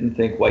that he didn't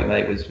think White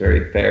Knight was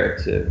very fair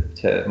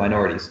to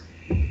minorities.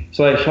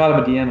 So I shot him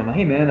a DM. I'm like,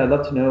 hey man, I'd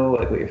love to know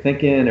like what you're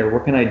thinking, or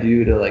what can I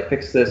do to like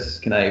fix this?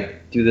 Can I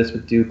do this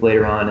with Duke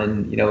later on?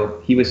 And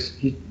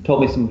he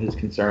told me some of his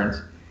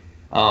concerns.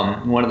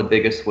 One of the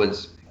biggest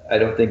was, I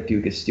don't think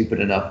Duke is stupid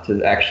enough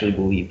to actually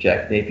believe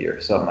Jack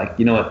Napier. So I'm like,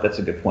 you know what, that's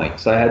a good point.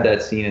 So I had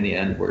that scene in the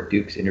end where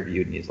Duke's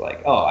interviewed and he's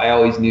like, oh, I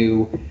always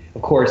knew,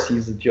 of course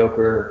he's a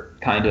Joker,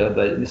 kind of,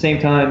 but at the same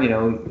time,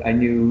 I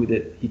knew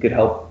that he could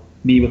help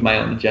me with my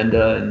own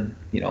agenda and,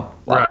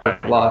 blah, blah,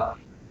 blah.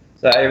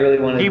 So I really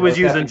wanted. He was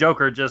using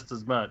Joker just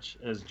as much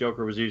as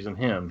Joker was using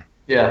him.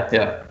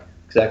 Yeah,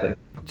 exactly.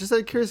 Just out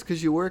of curious,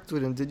 because you worked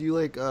with him, did you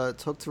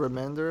talk to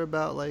Remender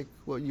about like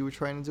what you were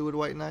trying to do with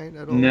White Knight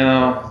at all?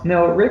 No.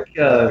 Rick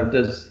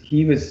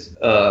he was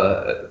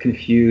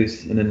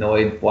confused and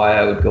annoyed why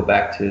I would go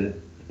back to the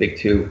Big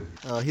Two.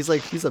 He's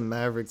a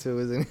maverick too,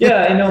 isn't he?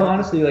 Yeah, I know.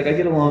 Honestly, like I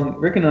get along.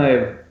 Rick and I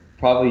have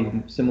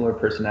probably similar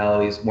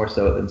personalities, more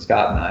so than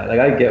Scott and I. Like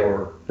I get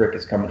where Rick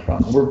is coming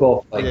from. We're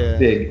both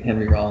big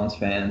Henry Rollins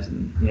fans,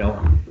 and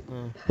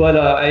But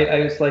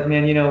I was like,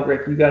 man,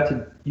 Rick,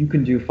 you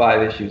can do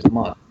 5 issues a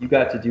month. You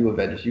got to do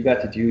Avengers. You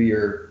got to do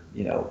your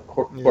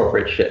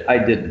corporate shit. I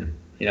didn't,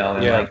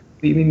 like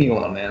leave me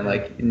alone, man.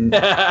 Like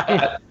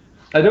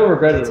I don't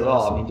regret it at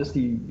all. I mean, just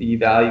the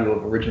value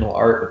of original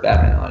art with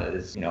Batman on it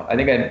is, I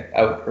think I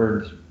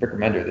out-earned Rick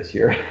Remender this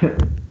year.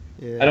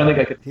 Yeah. I don't think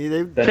I could.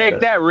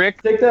 Take that,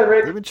 Rick. Take that,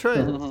 Rick. They've been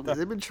trying.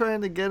 They've been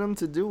trying to get him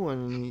to do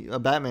one, a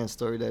Batman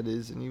story, that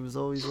is, and he was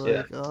always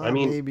like,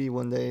 maybe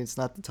one day. It's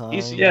not the time.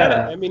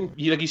 I mean,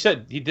 like you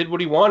said, he did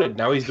what he wanted.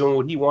 Now he's doing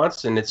what he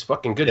wants, and it's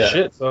fucking good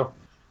shit. So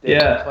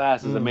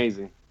Class is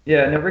amazing.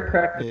 Yeah, no, Rick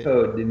cracked the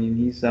code. I mean,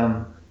 he's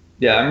I'm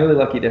really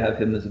lucky to have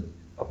him as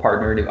a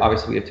partner. And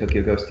obviously, we have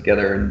Tokyo Ghost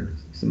together and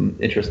some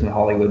interest in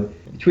Hollywood.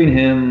 Between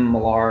him,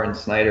 Millar, and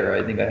Snyder,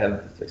 I think I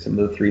have some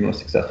of the 3 most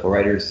successful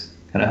writers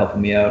kind of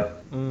helping me out.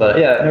 But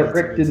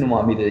Rick didn't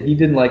want me to. He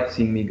didn't like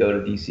seeing me go to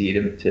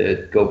DC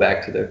to go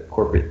back to the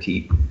corporate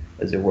teat,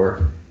 as it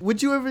were.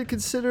 Would you ever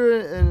consider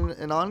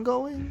an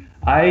ongoing?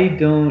 I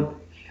don't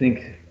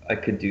think I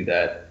could do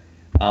that.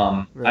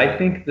 I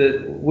think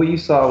that what you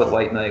saw with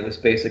White Knight was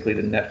basically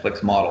the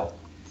Netflix model.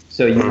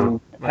 So you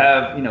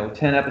have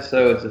 10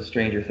 episodes of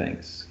Stranger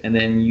Things, and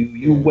then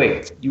you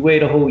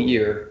wait a whole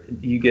year.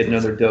 You get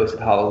another dose at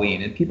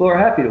Halloween, and people are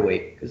happy to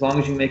wait as long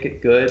as you make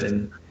it good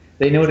and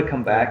they know to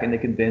come back and they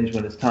can binge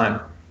when it's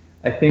time.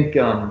 I think,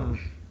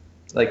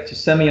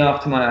 just send me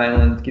off to my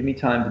island, give me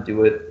time to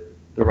do it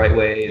the right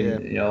way.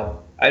 And,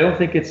 I don't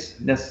think it's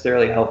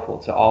necessarily helpful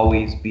to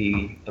always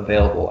be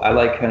available. I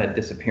like kind of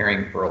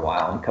disappearing for a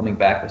while and coming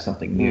back with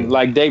something new.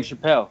 Like Dave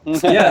Chappelle.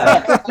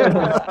 Yeah.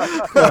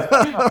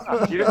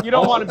 You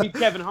don't want to be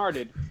Kevin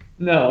Harted.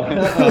 No.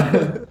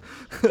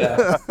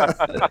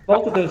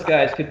 Both of those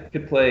guys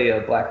could play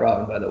Black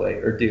Robin, by the way,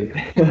 or Duke.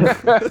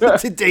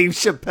 To Dave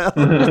Chappelle.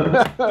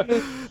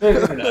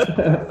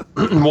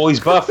 Well, he's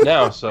buff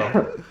now, so.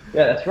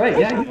 Yeah, that's right.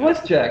 Yeah, he was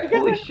Jack.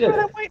 Holy shit.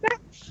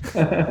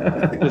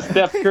 The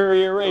Steph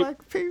Curry array.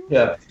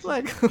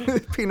 Like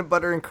peanut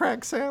butter and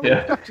crack sandwich.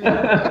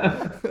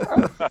 Yeah.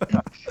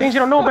 Things you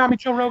don't know about me,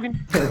 Joe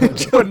Rogan.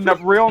 Putting up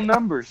real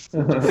numbers.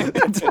 Well,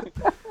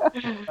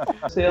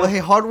 hey,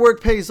 hard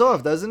work pays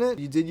off, doesn't it?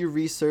 You did your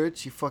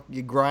research.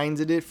 You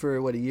grinded it for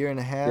a year and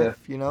a half.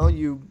 Yeah.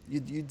 You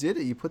did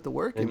it. You put the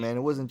work in, man.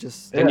 It wasn't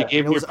just. And you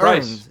gave me a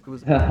price. It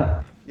was.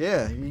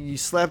 Yeah, you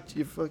slapped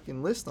your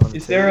fucking list on it.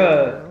 Is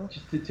there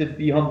just to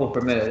be humble for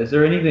a minute? Is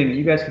there anything,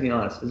 you guys can be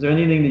honest? Is there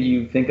anything that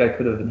you think I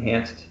could have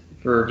enhanced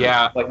for?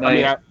 Yeah, White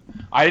Knight?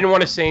 I didn't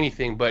want to say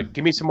anything, but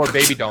give me some more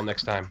Baby Doll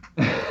next time.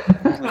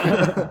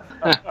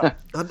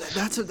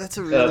 That's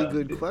a really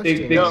good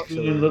question. Big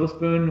spoon, little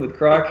spoon with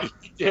Croc.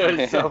 Dude,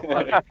 it's so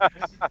funny.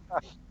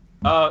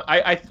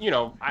 I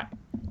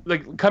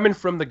like coming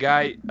from the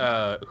guy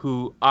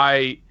who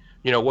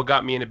what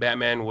got me into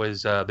Batman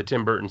was the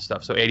Tim Burton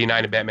stuff. So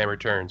 '89 and Batman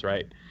Returns,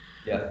 right?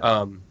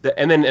 Yeah.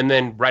 And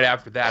then right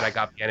after that, I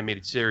got the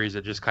animated series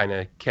that just kind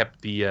of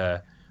kept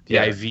the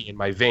IV in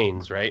my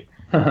veins, right?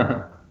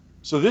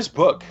 So this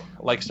book,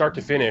 like start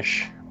to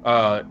finish,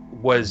 I'd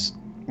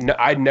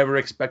never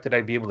expected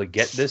I'd be able to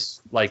get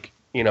this. Like,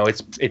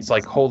 it's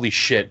like, holy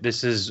shit,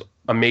 this is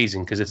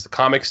amazing because it's the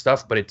comic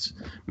stuff, but it's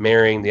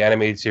marrying the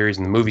animated series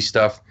and the movie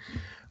stuff.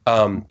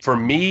 For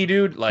me,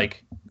 dude,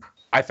 like,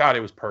 I thought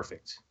it was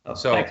perfect. Oh,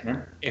 so thanks,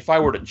 man. If I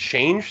were to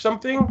change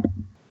something,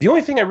 the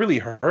only thing I really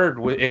heard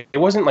was it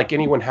wasn't like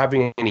anyone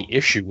having any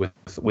issue with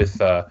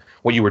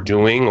what you were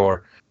doing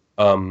or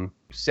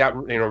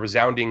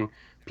resounding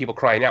people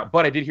crying out.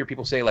 But I did hear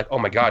people say like, "Oh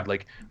my God,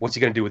 like what's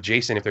he gonna do with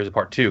Jason if there's a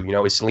part 2?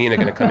 Is Selena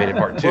gonna come in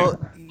part 2?" Well,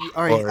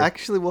 all right.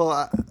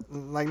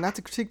 Like not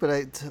to critique,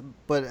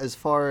 but as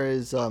far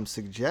as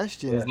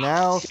suggestions,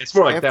 now it's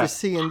more like after that.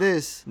 seeing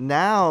this,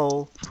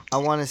 now I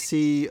want to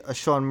see a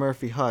Sean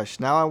Murphy Hush.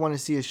 Now I want to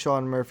see a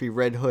Sean Murphy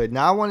Red Hood.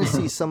 Now I want to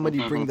see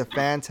somebody bring the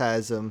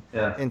Phantasm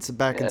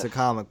into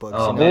comic books.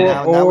 Oh,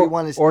 now we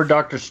want to or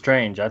Doctor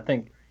Strange. I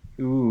think.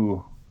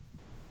 Ooh.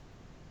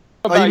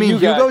 Oh, you mean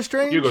Hugo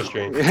Strange? Hugo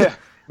Strange. Yeah.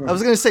 I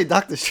was gonna say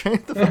Doctor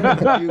Strange.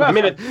 I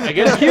mean, I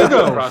guess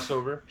Hugo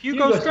crossover.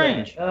 Hugo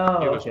Strange.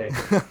 Oh, okay.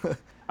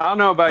 I don't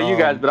know about you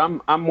guys, but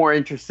I'm more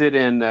interested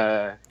in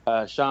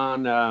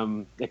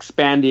Sean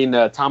expanding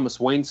Thomas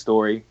Wayne's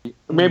story,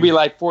 maybe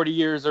like 40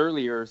 years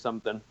earlier or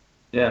something.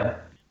 Yeah.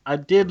 I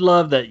did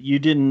love that you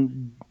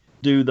didn't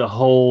do the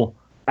whole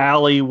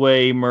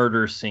alleyway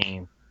murder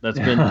scene that's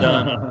been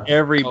done in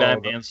every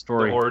Batman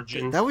story. The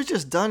origin. That was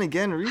just done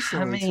again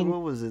recently. I mean,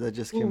 what was it that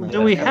just came out?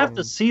 Do we have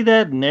to see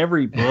that in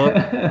every book?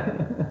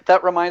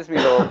 That reminds me,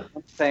 though,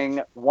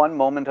 one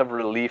moment of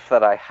relief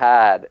that I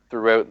had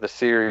throughout the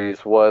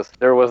series was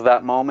there was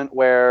that moment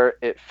where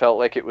it felt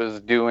like it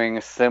was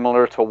doing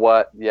similar to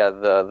what,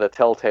 the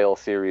Telltale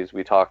series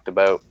we talked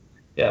about.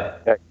 Yeah.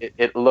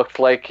 It looked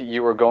like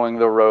you were going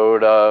the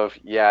road of,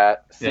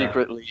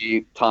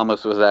 secretly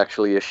Thomas was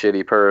actually a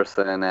shitty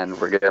person, and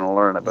we're going to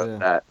learn about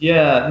that.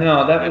 Yeah,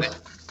 no, that was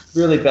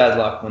really bad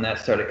luck when that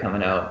started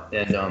coming out.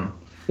 And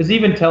there's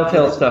even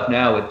Telltale stuff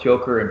now with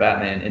Joker and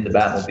Batman in the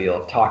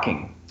Batmobile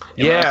talking.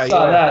 I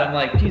saw that. I'm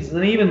like, Jesus,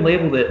 and they even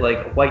labeled it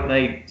like White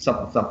Knight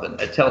something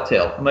at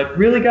Telltale. I'm like,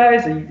 really,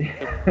 guys?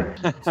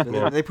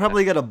 They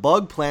probably got a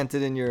bug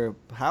planted in your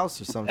house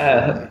or something.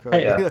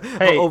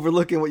 Hey,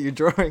 overlooking what you're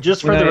drawing.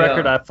 Just for the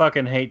record, I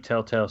fucking hate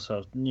Telltale,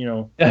 so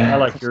I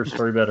like your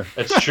story better.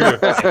 That's true.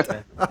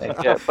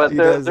 But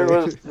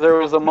there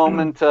was a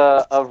moment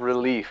of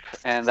relief,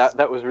 and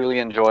that was really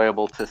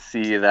enjoyable to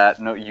see that.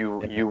 No,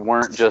 you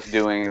weren't just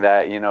doing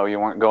that. You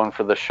weren't going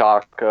for the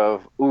shock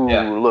of,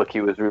 look,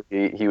 he was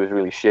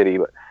really shitty,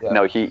 but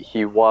no,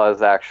 he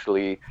was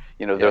actually,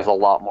 there's a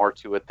lot more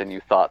to it than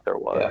you thought there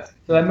was. Yeah.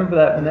 So I remember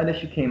that when that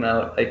issue came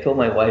out, I told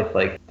my wife,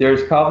 like,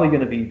 there's probably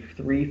going to be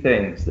 3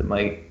 things that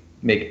might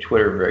make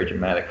Twitter very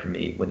dramatic for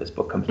me when this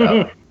book comes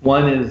out.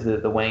 One is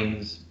that the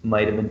Waynes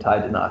might have been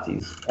tied to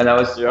Nazis, and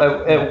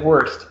at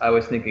worst, I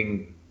was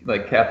thinking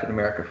like Captain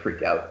America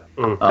freak out.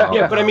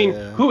 But I mean,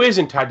 who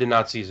isn't tied to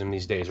Nazism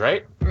these days,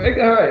 right? All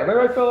right, am I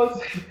right, fellas?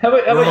 How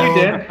about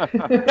you, Dan?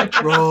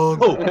 Wrong.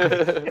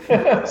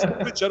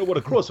 Bitch, I don't want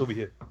to cross over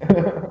here.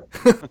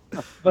 But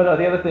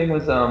the other thing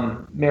was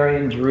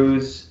Marion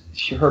Drew's.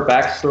 Her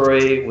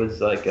backstory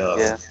was like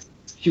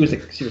she was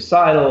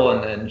suicidal,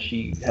 and then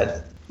she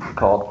fell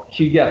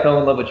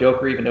in love with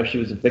Joker, even though she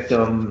was a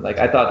victim. Like,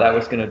 I thought that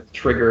was going to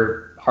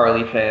trigger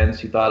Harley fans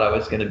who thought I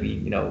was going to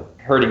be,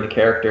 hurting the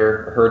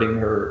character, or hurting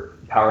her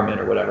empowerment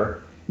or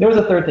whatever. There was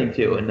a third thing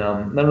too, and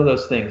none of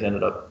those things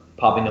ended up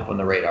popping up on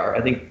the radar.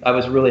 I think I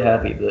was really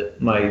happy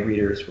that my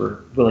readers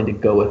were willing to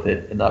go with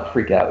it and not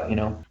freak out,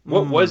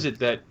 What was it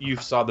that you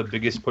saw the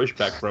biggest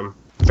pushback from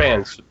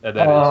fans? That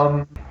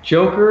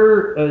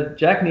Joker,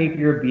 Jack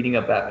Napier beating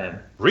up Batman.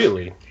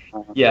 Really?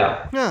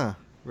 Yeah. Yeah,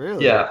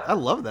 really? Yeah. I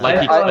love that. Like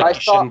he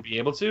shouldn't be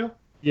able to?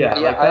 Yeah,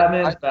 like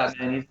Batman's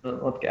Batman. He's the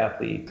Olympic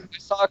athlete. I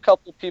saw a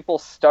couple people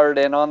start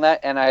in on that,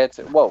 and I had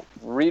said, whoa,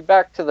 read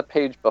back to the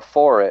page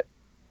before it.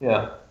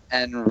 Yeah.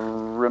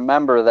 And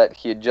remember that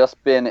he had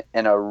just been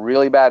in a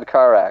really bad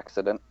car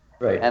accident.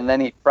 Right. And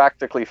then he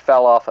practically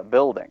fell off a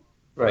building.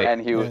 Right.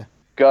 And he was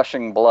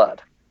gushing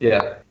blood.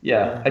 Yeah.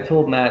 I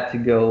told Matt to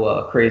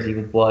go crazy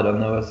with blood on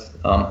those.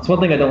 It's one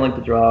thing I don't like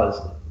to draw is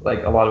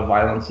like a lot of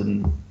violence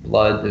and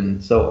blood,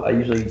 and so I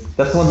usually,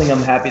 that's one thing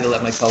I'm happy to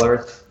let my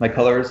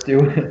colorists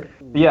do.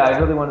 But yeah, I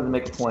really wanted to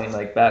make a point,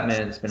 like,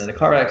 Batman's been in a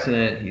car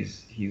accident,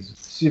 he's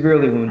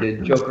severely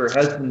wounded, Joker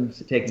has been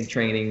taking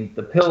training,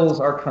 the pills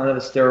are kind of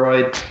a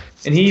steroid,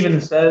 and he even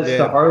says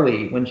to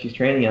Harley when she's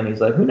training him, he's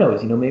like, who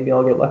knows, maybe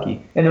I'll get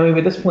lucky. And I mean,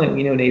 at this point,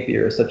 we know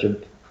Napier is such a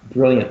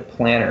brilliant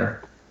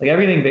planner. Like,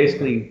 everything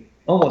basically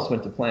almost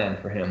went to plan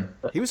for him.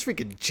 He was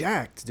freaking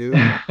jacked, dude.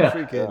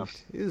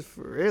 He was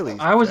really.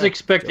 I was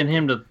expecting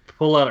him to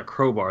pull out a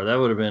crowbar. That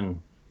would have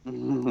been.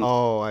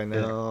 Oh, I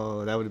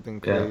know. That would have been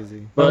crazy.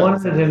 Yeah. But I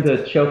wanted him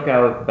to choke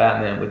out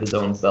Batman with his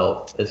own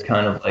belt. As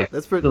kind of like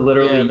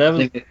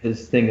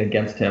his thing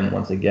against him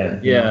once again.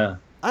 Yeah.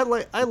 I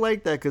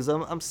like that because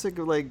I'm sick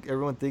of like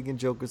everyone thinking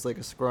Joker's like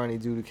a scrawny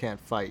dude who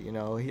can't fight. You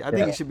know, I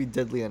think he should be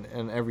deadly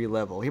on every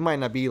level. He might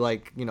not be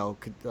like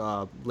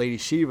Lady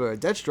Shiva or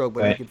Deathstroke,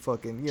 but he could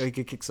fucking he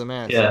could kick some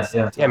ass.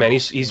 Yeah, man,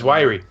 he's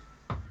wiry.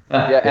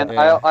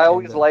 I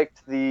always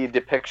liked the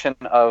depiction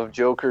of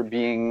Joker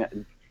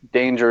being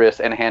dangerous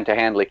and hand to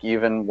hand, like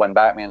even when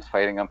Batman's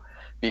fighting him,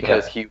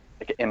 because he's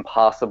like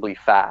impossibly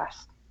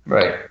fast.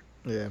 Right.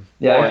 Yeah.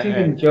 Yeah, I think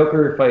in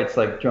Joker fights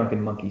like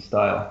Drunken Monkey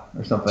style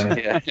or something.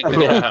 Yeah.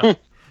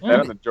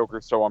 And the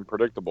Joker's so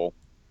unpredictable.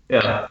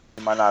 Yeah.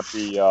 He might not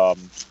be, a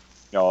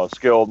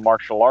skilled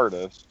martial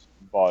artist,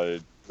 but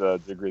the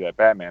degree that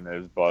Batman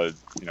is, but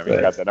he's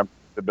got that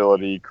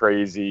unpredictability,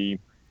 crazy.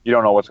 You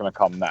don't know what's going to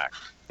come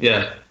next.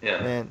 Yeah.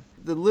 Man,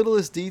 the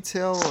littlest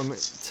detail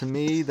to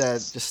me that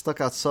just stuck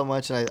out so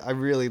much, and I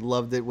really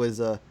loved it, was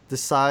the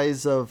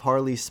size of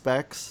Harley's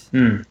specs.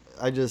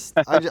 I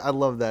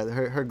love that.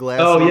 Her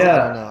glasses. Oh yeah,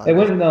 I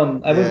don't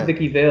know. I went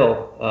Vicky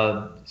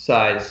Vale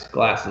size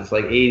glasses,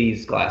 like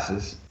 80s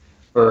glasses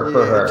for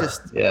her.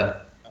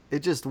 It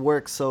just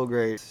works so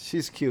great.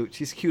 She's cute.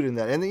 She's cute in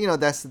that. And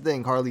that's the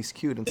thing. Harley's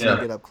cute until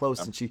you get up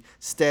close and she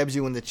stabs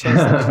you in the chest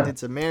like she did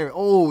to Mary.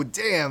 Oh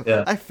damn!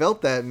 Yeah. I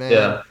felt that, man.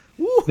 Yeah.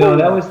 Woo-hoo. No,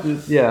 that was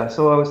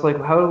So I was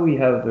like, how do we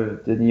have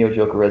the Neo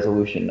Joker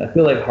resolution? I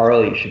feel like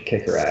Harley should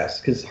kick her ass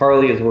because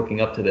Harley is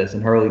working up to this,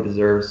 and Harley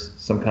deserves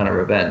some kind of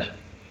revenge.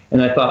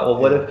 And I thought, well,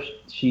 what if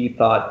she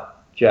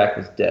thought Jack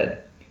was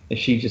dead, and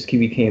she just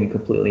became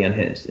completely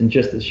unhinged? And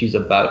just as she's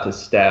about to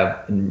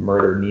stab and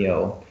murder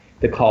Neo,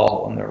 the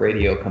call on the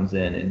radio comes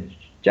in, and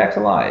Jack's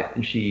alive,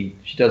 and she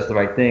does the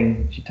right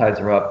thing. She ties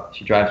her up.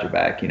 She drives her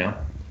back.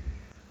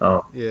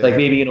 Like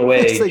maybe in a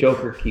way, like,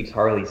 Joker keeps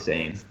Harley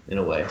sane in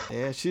a way.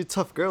 Yeah, she's a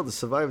tough girl to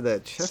survive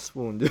that chest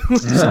wound, dude.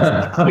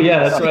 Oh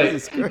yeah,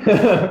 that's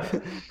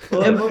right.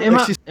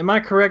 Am I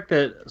correct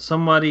that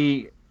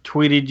somebody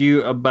tweeted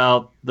you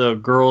about the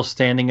girl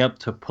standing up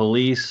to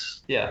police?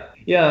 Yeah.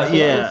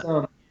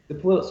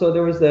 So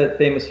there was that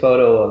famous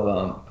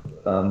photo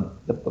of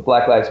the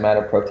Black Lives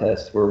Matter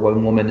protest where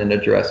one woman in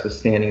a dress was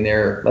standing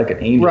there like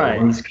an angel,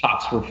 and these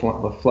cops were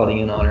flooding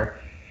in on her.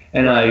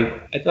 And I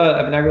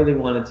thought, I really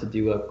wanted to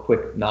do a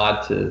quick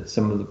nod to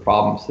some of the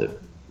problems that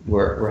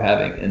we're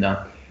having. And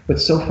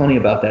what's so funny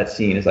about that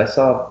scene is I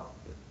saw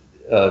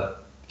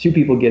two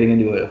people getting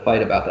into a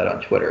fight about that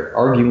on Twitter,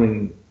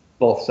 arguing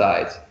both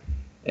sides.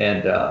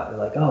 And they're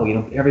like,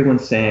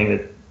 everyone's saying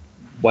that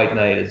White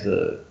Knight is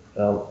a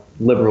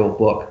liberal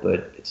book,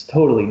 but it's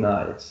totally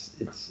not.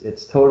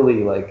 It's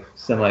totally like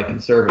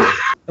semi-conservative.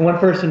 And one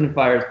person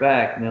fires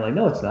back, and they're like,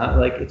 no, it's not.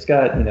 Like, it's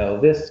got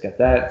this, it's got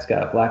that, it's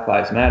got Black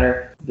Lives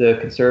Matter. The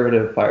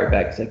conservative fired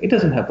back. It's like, it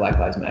doesn't have Black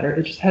Lives Matter.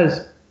 It just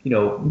has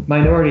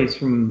minorities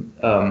from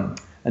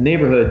a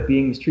neighborhood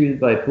being mistreated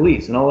by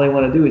police, and all they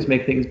want to do is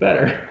make things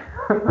better.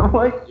 I'm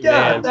like,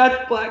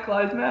 that's Black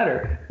Lives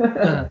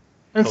Matter.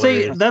 And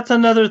see, that's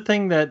another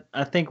thing that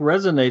I think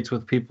resonates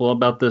with people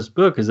about this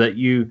book is that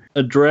you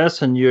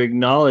address and you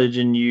acknowledge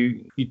and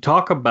you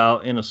talk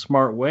about in a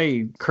smart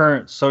way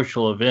current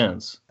social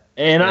events.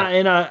 And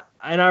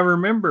I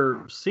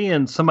remember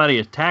seeing somebody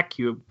attack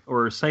you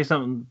or say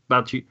something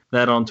about you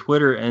that on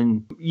Twitter,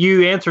 and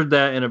you answered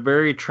that in a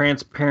very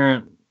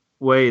transparent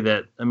way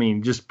that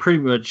just pretty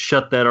much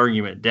shut that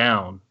argument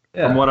down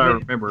from what I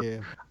remember. Yeah.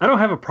 I don't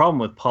have a problem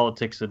with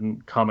politics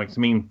in comics.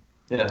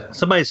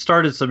 Somebody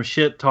started some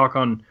shit talk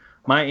on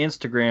my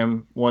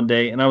Instagram one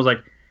day, and I was like,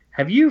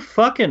 have you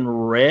fucking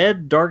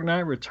read Dark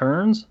Knight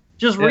Returns?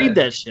 Just read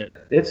that shit.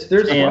 There's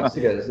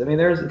swastikas.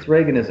 It's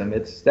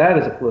Reaganism. That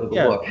is a political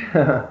book.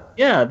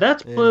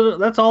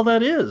 That's all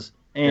that is.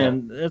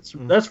 And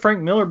that's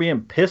Frank Miller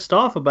being pissed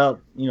off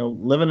about,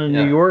 living in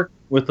New York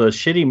with a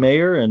shitty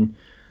mayor and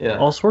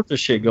all sorts of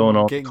shit going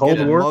on.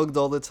 Getting mugged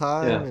all the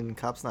time and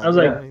cops not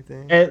doing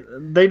anything.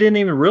 They didn't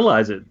even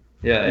realize it.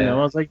 I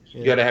was like,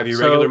 you got to have your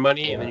regular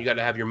money, and then you got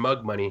to have your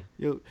mug money.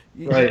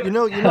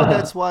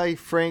 That's why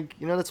Frank.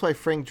 That's why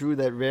Frank drew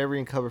that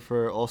variant cover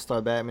for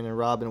All-Star Batman and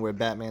Robin, where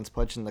Batman's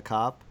punching the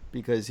cop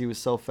because he was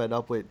so fed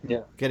up with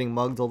getting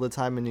mugged all the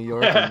time in New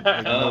York.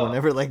 And, no one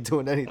ever liked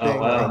doing anything. Oh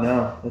wow,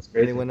 no, that's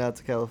crazy. He went out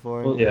to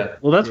California.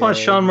 Well, that's why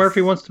Sean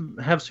Murphy wants to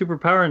have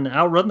superpower and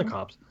outrun the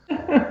cops.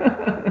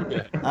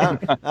 I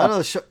don't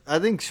know. I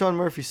think Sean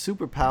Murphy's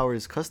superpower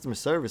is customer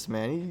service,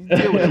 man. You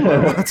deal with him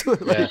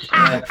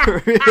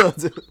for real,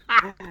 dude.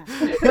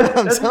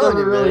 I'm telling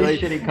you, really man.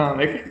 Shitty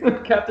comic,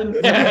 Captain.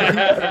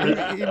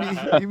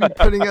 He be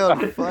putting out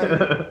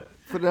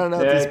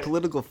these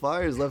political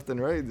fires left and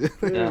right, dude.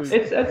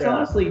 It's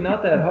honestly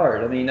not that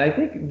hard. I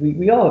think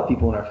we all have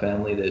people in our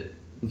family that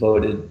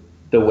voted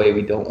the way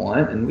we don't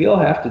want, and we all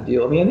have to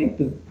deal. I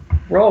think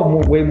we're all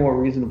way more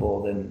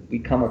reasonable than we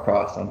come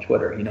across on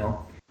Twitter,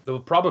 The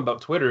problem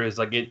about Twitter is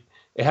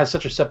it has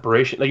such a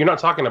separation. Like, you're not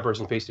talking to a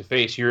person face to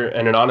face. You're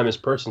an anonymous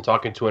person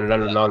talking to an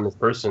anonymous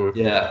person.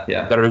 Yeah.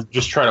 That are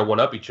just trying to one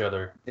up each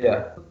other.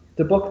 Yeah.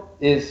 The book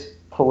is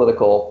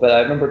political, but I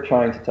remember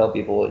trying to tell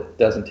people it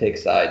doesn't take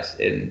sides,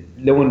 and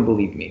no one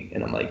believed me.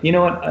 And I'm like, you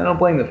know what? I don't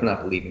blame them for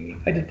not believing me.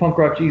 I did punk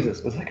rock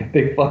Jesus was like a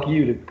big fuck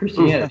you to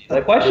Christianity.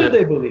 Like, why should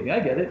they believe me? I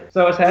get it.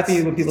 So I was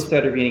happy when people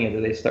started reading it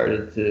that they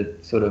started to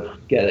sort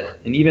of get it.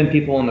 And even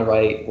people on the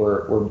right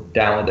were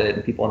down with it,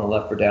 and people on the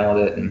left were down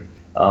with it. And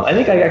I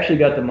think I actually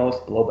got the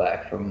most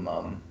blowback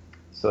from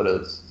sort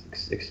of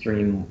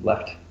extreme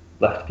left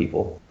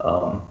people.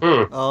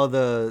 Oh,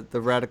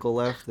 the radical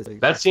left.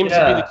 That seems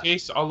to be the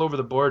case all over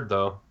the board,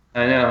 though.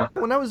 I know.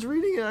 When I was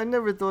reading it, I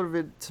never thought of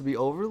it to be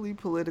overly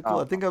political.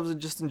 I think I was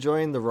just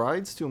enjoying the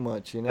rides too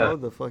much, you know,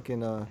 the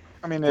fucking the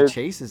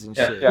chases and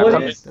shit. Yeah.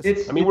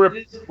 I mean,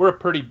 we're a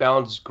pretty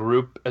balanced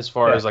group as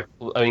far as, like,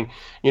 I mean,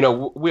 you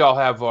know, we all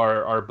have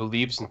our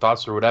beliefs and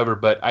thoughts or whatever,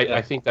 but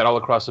I think that all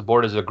across the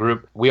board as a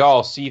group, we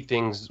all see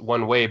things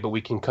one way, but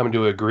we can come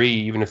to agree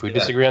even if we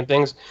disagree on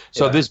things.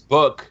 So this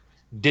book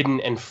didn't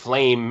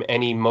inflame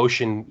any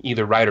motion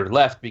either right or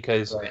left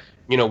because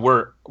you know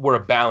we're a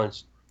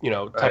balanced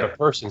type of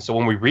person. So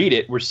when we read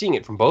it, we're seeing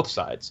it from both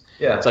sides.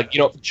 Yeah, it's like,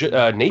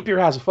 Napier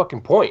has a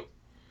fucking point.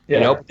 Yeah.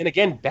 You know, but then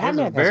again,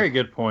 Batman has very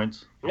good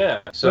points. Yeah.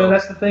 So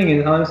that's the thing.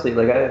 And honestly,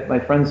 like my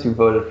friends who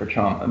voted for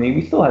Trump, I mean,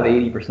 we still have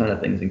 80% of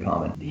things in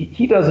common.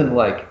 He doesn't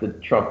like the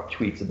Trump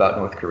tweets about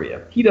North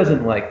Korea. He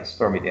doesn't like the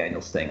Stormy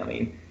Daniels thing. I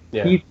mean,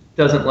 he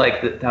doesn't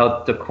like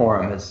how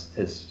decorum has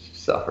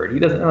suffered. He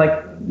doesn't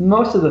like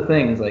most of the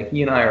things. Like,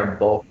 he and I are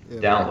both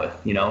down with.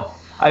 You know,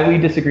 we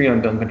disagree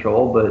on gun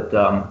control, but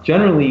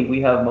generally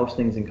we have most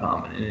things in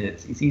common, and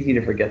it's easy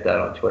to forget that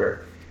on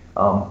Twitter.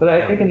 But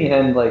I think in the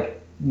end, like,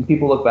 when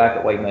people look back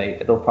at White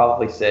Knight, they'll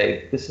probably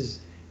say this is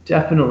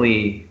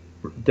definitely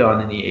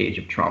done in the age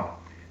of Trump.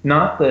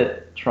 Not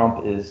that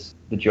Trump is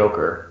the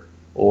Joker,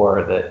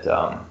 or that,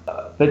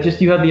 but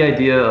just you have the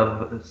idea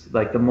of,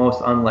 like, the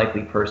most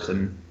unlikely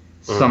person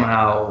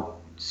somehow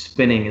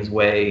spinning his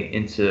way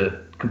into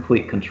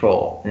complete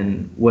control,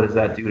 and what does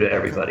that do to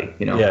everybody?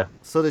 You know. Yeah.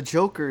 So the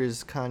Joker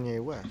is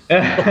Kanye West.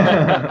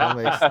 Now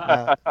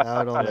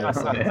it all makes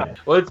sense.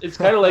 Well, it's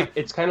kind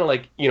of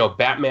like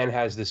Batman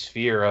has this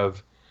fear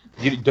of,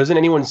 doesn't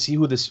anyone see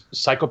who this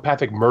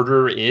psychopathic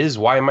murderer is?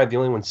 Why am I the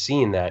only one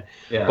seeing that?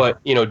 Yeah.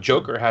 But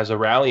Joker has a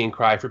rallying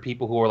cry for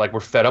people who are like, we're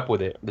fed up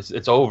with it.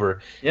 It's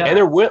over. Yeah. And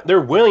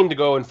they're willing to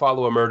go and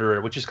follow a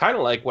murderer, which is kind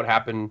of like what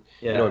happened,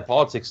 in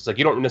politics. It's like,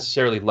 you don't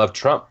necessarily love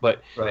Trump,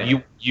 but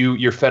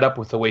you're fed up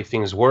with the way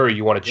things were.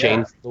 You want to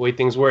change the way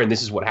things were, and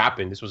this is what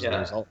happened. This was the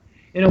result.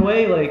 In a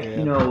way, like,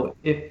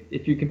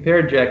 if you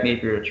compare Jack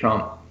Napier to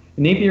Trump,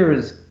 Napier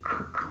is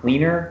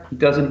cleaner. He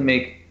doesn't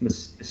make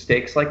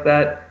mistakes like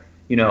that.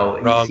 He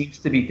seems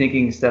to be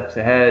thinking steps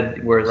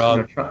ahead,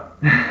 whereas Trump.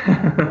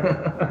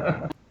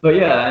 But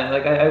yeah,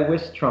 like, I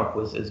wish Trump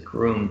was as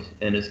groomed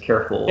and as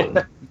careful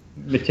and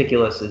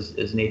meticulous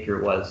as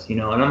Napier was. And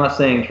I'm not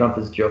saying Trump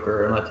is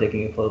Joker. I'm not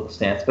taking a political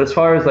stance. But as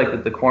far as, like, the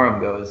decorum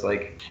goes,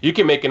 like, you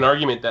can make an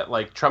argument that,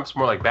 like, Trump's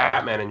more like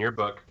Batman in your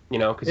book.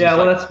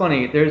 That's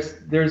funny. There's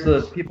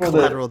the people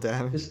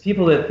there's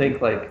people that think,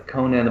 like,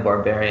 Conan the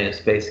Barbarian is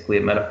basically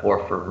a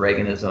metaphor for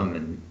Reaganism,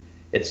 and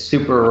it's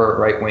super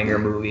right-winger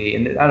movie,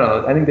 and I don't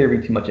know. I think they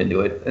read too much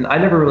into it, and I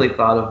never really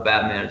thought of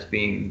Batman as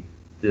being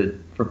the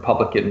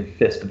Republican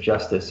fist of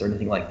justice or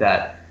anything like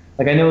that.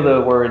 Like, I know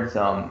the words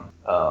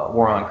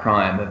 "war on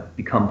crime" have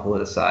become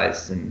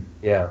politicized, and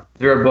there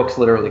are books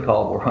literally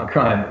called "War on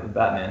Crime" with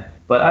Batman.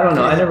 But I don't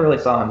know. I never really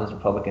saw him as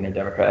Republican or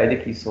Democrat. I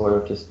think he's sort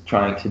of just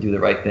trying to do the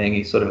right thing.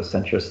 He's sort of a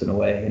centrist in a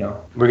way,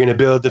 We're gonna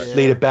build the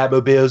fleet of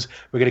Batmobiles.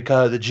 We're gonna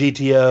call it the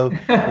GTO.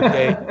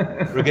 Okay.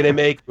 We're gonna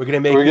make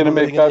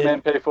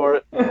Batman pay for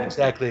it.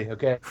 Exactly.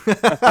 Okay.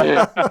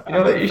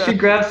 You should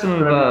grab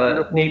some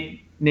of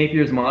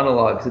Napier's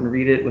monologues and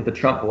read it with a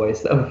Trump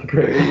voice. That would be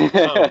great.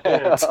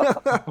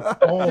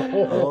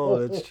 Oh,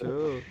 that's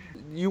true.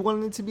 You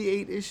wanted it to be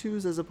 8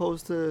 issues as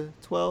opposed to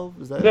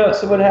 12? Is that? No.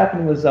 So what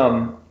happened was,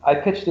 I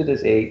pitched it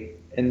as 8,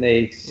 and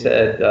they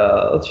said,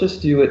 let's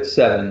just do it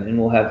 7, and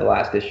we'll have the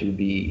last issue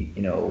be,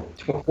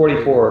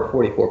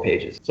 44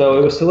 pages. So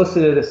it was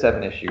solicited as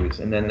 7 issues,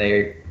 and then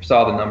they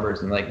saw the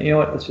numbers and, like, you know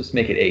what, let's just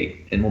make it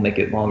 8, and we'll make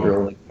it longer,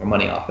 we'll make more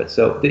money off it.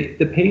 So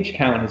the page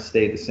count has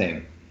stayed the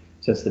same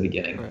since the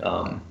beginning.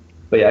 Right.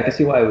 But yeah, I can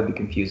see why it would be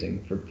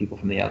confusing for people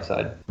from the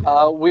outside.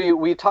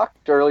 We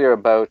talked earlier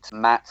about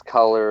Matt's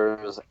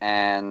colors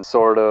and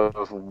sort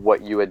of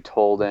what you had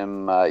told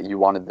him you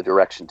wanted the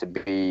direction to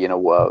be,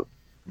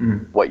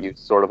 what you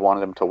sort of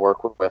wanted him to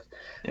work with.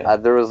 Yeah.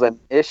 There was an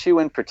issue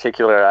in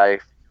particular, I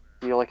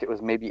feel like it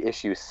was maybe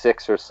issue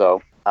 6 or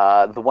so,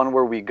 the one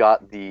where we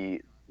got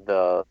the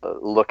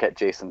look at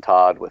Jason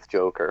Todd with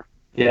Joker.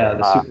 Yeah,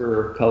 the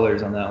super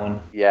colors on that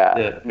one.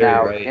 Yeah,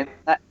 very bright.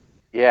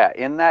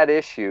 In that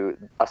issue,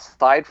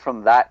 aside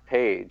from that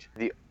page,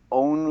 that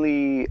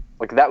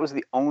was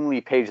the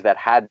only page that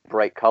had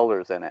bright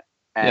colors in it.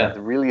 And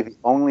really the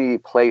only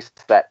place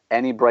that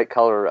any bright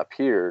color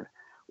appeared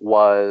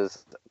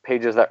was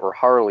pages that were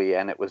Harley,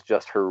 and it was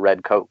just her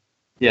red coat.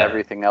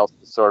 everything else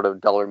is sort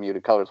of duller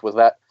muted colors. Was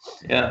that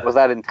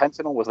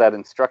intentional? Was that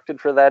instructed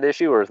for that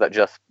issue, or is that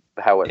just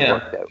how it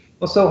worked out?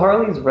 Well, so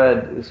Harley's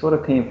red, it sort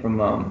of came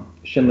from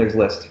Schindler's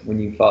List. When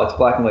you follow, it's a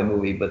black and white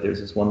movie, but there's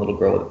this one little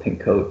girl with a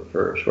pink coat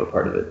for a short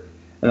part of it.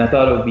 And I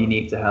thought it would be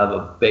neat to have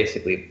a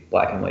basically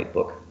black and white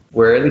book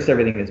where at least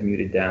everything is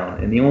muted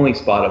down, and the only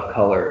spot of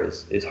color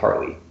is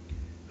Harley,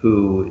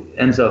 who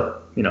ends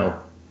up,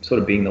 sort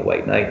of being the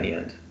White Knight in the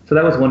end. So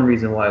that was one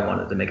reason why I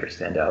wanted to make her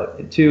stand out.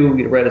 And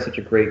two, red is such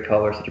a great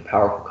color, such a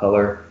powerful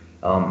color.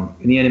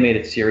 In the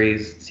animated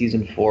series,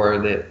 season 4,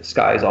 the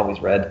sky is always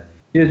red.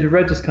 Yeah, the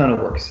red just kind of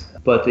works.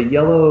 But the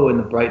yellow and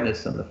the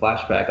brightness of the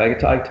flashback,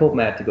 I told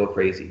Matt to go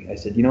crazy. I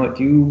said, you know what,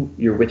 do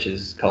your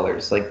witch's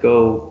colors,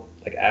 go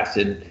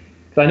acid.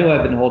 Because I knew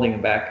I'd been holding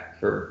him back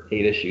for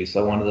 8 issues,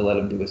 so I wanted to let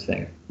him do his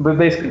thing. But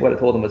basically what I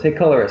told him was, hey,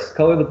 colorist,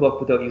 color the book,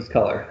 but don't use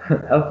color.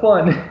 Have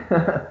fun.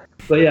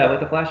 But yeah, with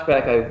the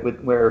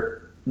flashback,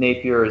 where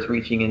Napier is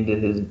reaching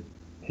into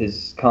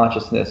his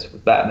consciousness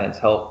with Batman's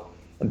help,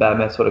 and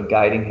Batman sort of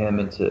guiding him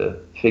into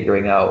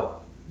figuring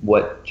out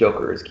what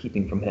Joker is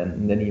keeping from him,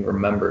 and then he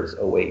remembers,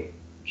 oh wait,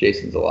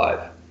 Jason's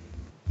alive.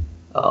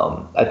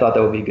 I thought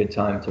that would be a good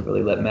time to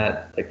really let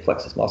Matt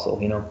flex his muscle,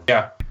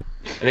 Yeah,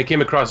 and it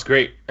came across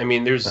great. I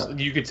mean,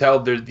 you could tell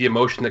there's the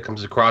emotion that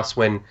comes across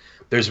when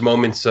there's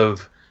moments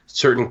of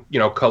certain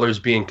colors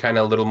being kind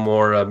of a little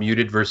more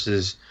muted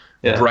versus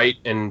bright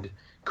and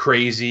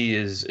crazy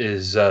is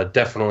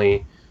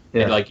definitely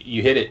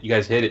you hit it. You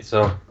guys hit it.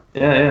 So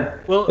yeah.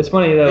 Well, it's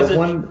funny though.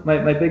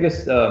 My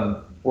biggest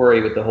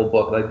worry with the whole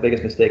book, the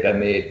biggest mistake I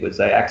made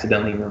was I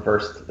accidentally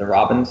reversed the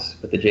Robins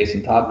with the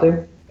Jason Todd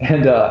thing,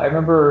 and I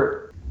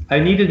remember I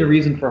needed a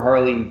reason for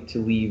Harley to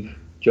leave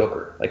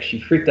Joker.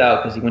 She freaked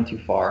out because he went too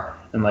far.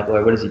 I'm like,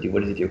 well, what does he do? What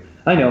does he do?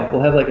 I know,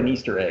 we'll have an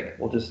Easter egg.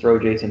 We'll just throw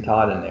Jason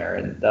Todd in there,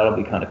 and that'll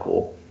be kind of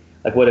cool.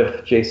 What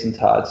if Jason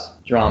Todd's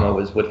drama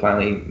was what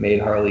finally made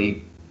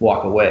Harley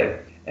walk away?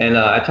 And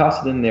I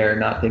tossed it in there,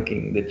 not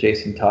thinking that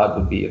Jason Todd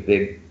would be a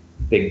big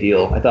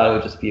deal. I thought it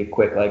would just be a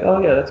quick,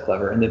 oh yeah, that's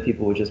clever, and then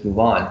people would just move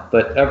on.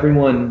 But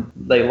everyone,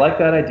 they liked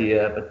that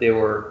idea, but they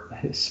were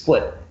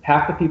split.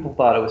 Half the people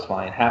thought it was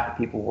fine. Half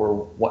the people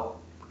were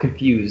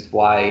confused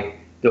why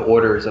the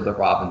orders of the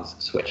Robins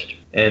switched.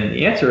 And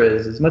the answer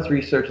is, as much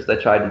research as I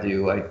tried to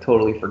do, I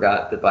totally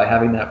forgot that by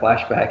having that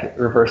flashback, it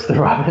reversed the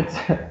Robins.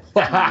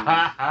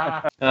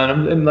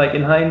 And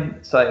in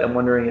hindsight, I'm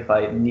wondering if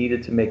I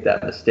needed to make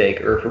that mistake,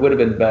 or if it would have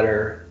been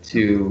better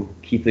to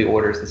keep the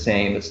orders the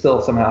same, but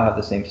still somehow have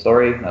the same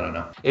story. I don't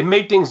know. It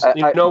made things,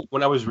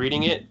 when I was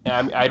reading it,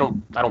 I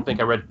don't think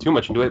I read too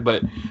much into it,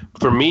 but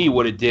for me,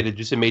 what it did,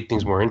 it made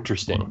things more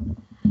interesting.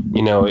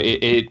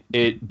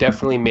 It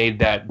definitely made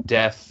that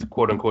death,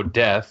 quote unquote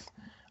death,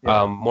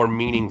 more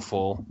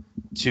meaningful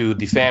to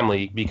the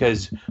family,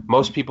 because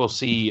most people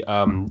see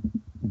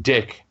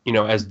Dick,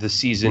 as the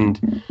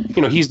seasoned,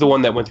 he's the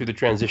one that went through the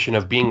transition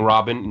of being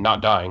Robin,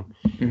 not dying,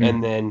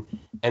 and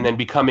then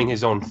becoming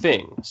his own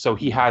thing. So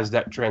he has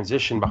that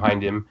transition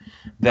behind him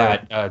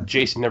that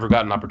Jason never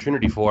got an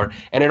opportunity for,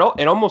 and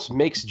it almost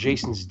makes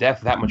Jason's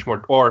death that much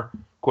more, or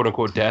quote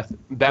unquote death,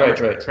 that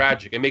much more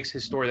tragic. It makes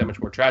his story that much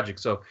more tragic.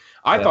 So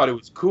I thought it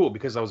was cool,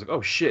 because I was like,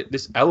 oh shit,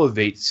 this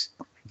elevates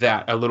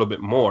that a little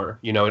bit more.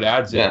 It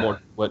adds it more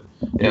to what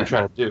you're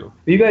trying to do.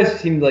 You guys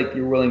seemed like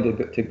you're willing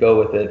to go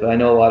with it, but I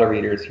know a lot of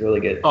readers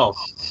really get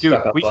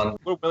stuck up on.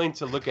 We're willing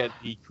to look at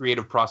the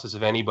creative process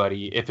of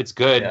anybody. If it's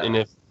good,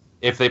 and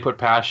if they put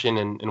passion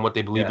and what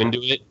they believe into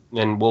it,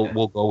 then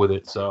we'll go with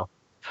it. So.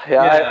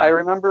 Yeah, I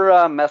remember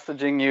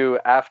messaging you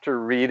after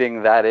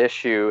reading that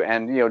issue,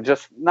 and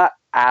just not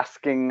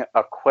asking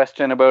a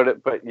question about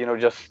it, but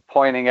just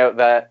pointing out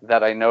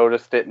that I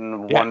noticed it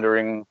and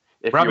wondering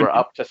if you were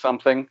up to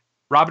something.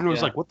 Robin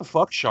was like, "What the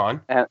fuck,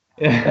 Sean?"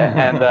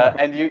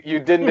 And you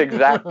didn't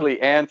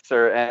exactly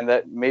answer, and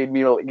that made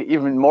me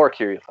even more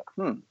curious.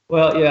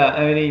 Well, yeah,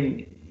 I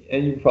mean,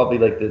 and you're probably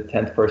the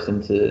 10th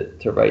person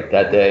to write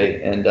that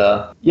day, and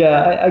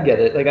I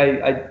get it.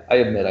 I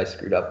admit I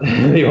screwed up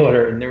the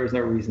order, and there was no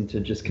reason to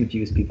just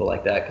confuse people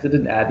like that, because it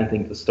didn't add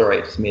anything to the story.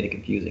 It just made it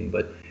confusing.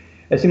 But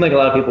it seemed like a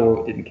lot of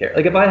people didn't care.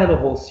 If I had a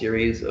whole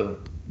series of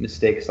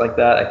mistakes like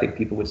that, I think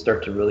people would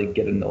start to really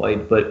get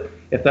annoyed. But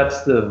if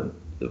that's the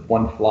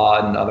one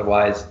flawed and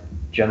otherwise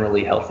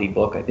generally healthy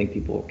book, I think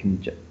people can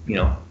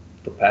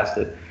look past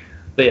it.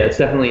 But yeah, it's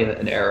definitely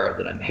an error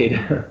that I made.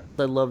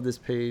 I love this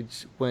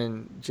page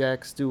when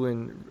Jack's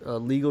doing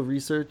legal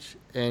research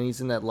and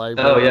he's in that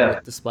library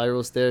with the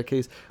spiral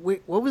staircase.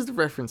 Wait, what was the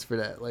reference for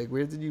that?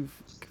 Where did you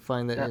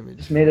find that image?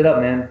 Just made it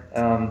up, man.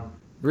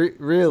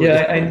 Really?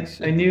 Yeah,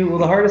 I knew. Well,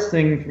 the hardest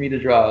thing for me to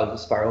draw was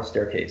a spiral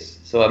staircase.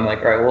 So I'm like,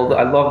 all right, well,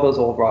 I love those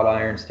old wrought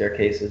iron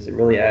staircases. It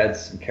really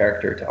adds some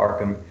character to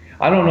Arkham.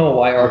 I don't know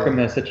why Arkham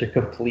has such a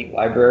complete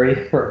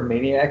library for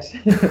maniacs,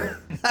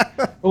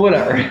 but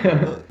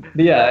whatever.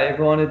 But yeah, I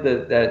wanted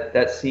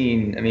that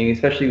scene. I mean,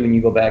 especially when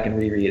you go back and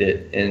reread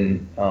it,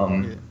 and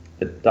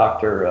the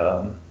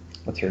Dr.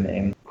 What's her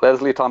name?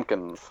 Leslie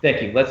Tompkins.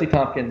 Thank you. Leslie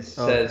Tompkins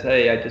says,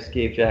 "Hey, I just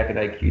gave Jack an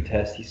IQ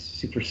test. He's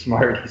super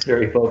smart. He's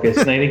very focused,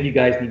 and I think you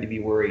guys need to be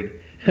worried."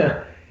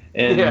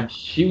 And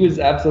she was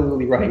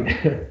absolutely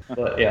right.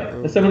 But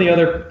yeah, some of the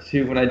other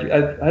two, when I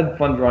had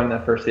fun drawing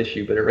that first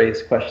issue, but it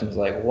raised questions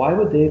like, why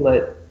would they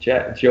let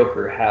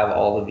Joker have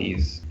all of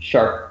these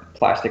sharp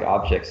plastic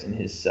objects in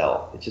his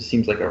cell? It just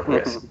seems like a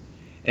risk.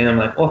 And I'm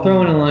like, well,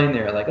 throw in a line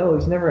there, like, oh,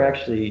 he's never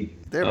actually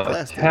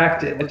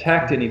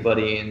attacked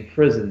anybody in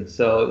prison.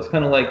 So it's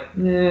kind of like,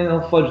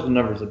 I'll fudge the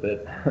numbers a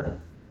bit.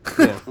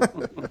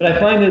 But I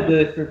find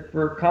that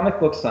for comic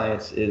book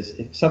science is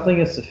if something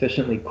is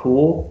sufficiently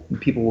cool,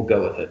 people will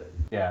go with it.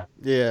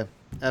 Yeah,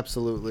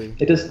 absolutely.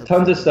 It does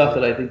tons of stuff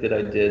that I think that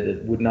I did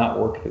that would not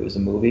work if it was a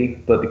movie,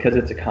 but because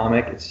it's a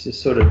comic, it's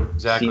just sort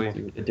of seen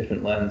through a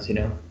different lens, you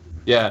know?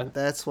 Yeah,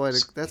 that's why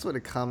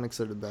the comics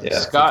are the best. Yeah.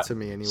 Scott, to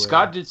me anyway.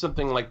 Scott did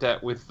something like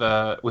that with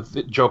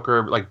the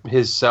Joker, like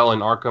his cell in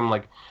Arkham,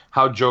 like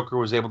how Joker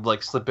was able to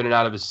like slip in and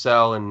out of his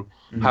cell and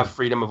have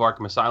freedom of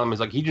Arkham Asylum. Is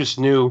like he just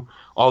knew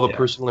all the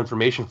personal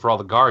information for all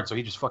the guards, so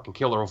he just fucking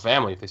killed their whole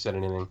family if they said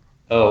anything.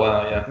 Oh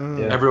wow, yeah.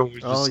 Everyone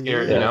was just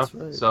scared, you know.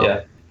 Right.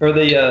 So for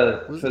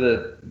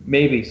the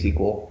maybe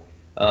sequel,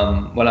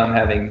 what I'm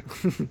having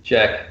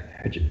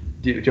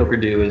Joker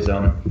do is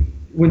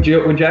when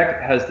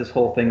Jack has this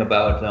whole thing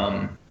about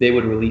they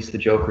would release the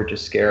Joker to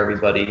scare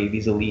everybody,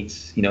 these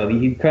elites, you know,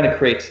 he kind of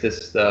creates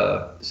this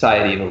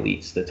society of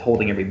elites that's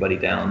holding everybody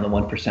down. The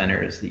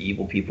 1%ers, the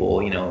evil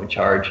people, you know, in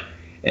charge.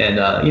 And,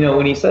 you know,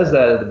 when he says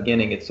that at the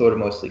beginning, it's sort of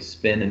mostly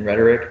spin and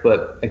rhetoric.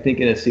 But I think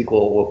in a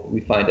sequel, what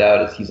we find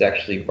out is he's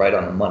actually right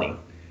on the money.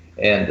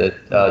 And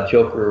that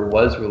Joker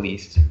was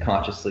released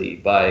consciously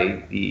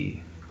by the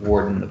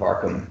Warden of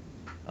Arkham.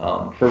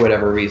 For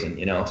whatever reason,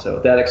 you know, so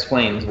that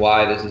explains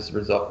why there's this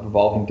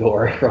revolving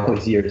door for all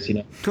these years, you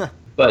know.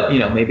 But you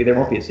know, maybe there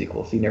won't be a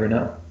sequel, so you never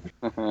know.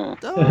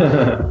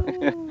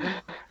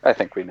 I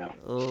think we know.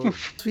 So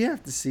we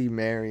have to see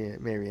Mary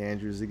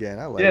Andrews again.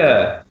 I like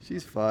her.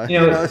 She's fun. You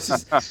know,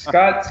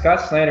 Scott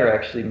Snyder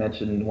actually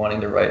mentioned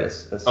wanting to write a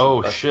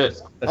shit.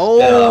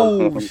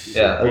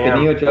 Yeah, like a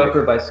Neo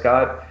Joker by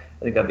Scott.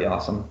 I think that'd be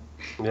awesome.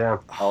 Yeah.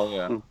 Oh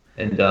yeah.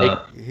 And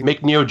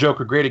make Neo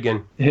Joker great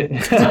again. Yeah,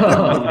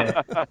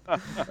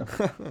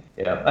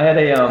 I had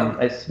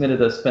I submitted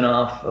a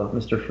spinoff of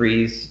Mr.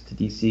 Freeze to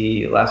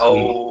DC last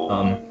week.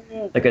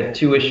 Like a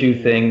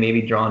 2-issue thing,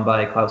 maybe drawn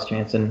by Klaus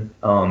Janson.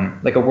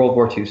 Like a World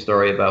War II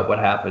story about what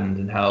happened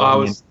and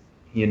how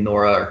he and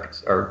Nora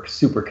are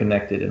super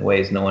connected in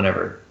ways no one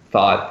ever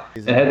thought.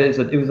 It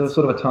was a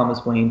sort of a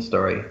Thomas Wayne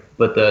story,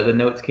 but the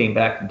notes came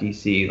back from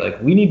DC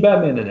like, we need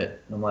Batman in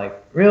it. And I'm like,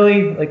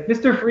 really? Like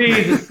Mr.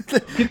 Freeze?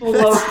 People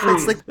love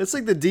Freeze. It's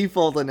like the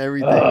default on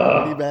everything.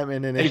 We need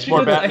Batman in it. It's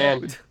more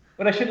Batman.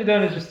 What I should have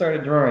done is just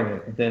started drawing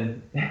it, and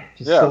then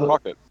just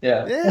fuck it.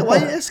 Yeah, why are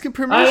you asking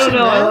permission? I don't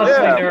know. Man? I lost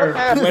my nerve.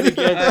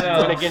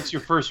 Went against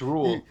your first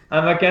rule.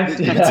 I'm against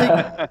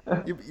it.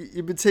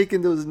 You've been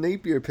taking those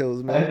Napier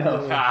pills, man.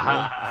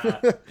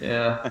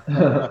 Yeah.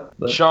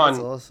 Sean,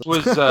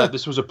 awesome.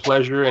 This was a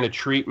pleasure and a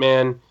treat,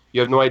 man. You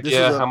have no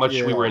idea how much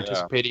we were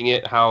anticipating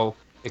it, how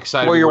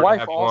excited we were to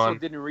have you on. Well, your wife also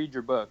didn't read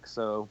your book,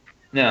 so...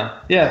 No.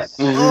 Yes.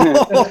 Yeah,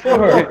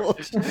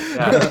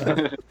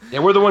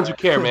 we're the ones who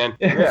care, man.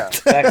 Yeah.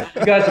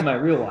 Exactly. You guys are my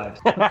real lives.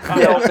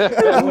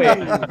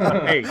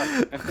 Hey.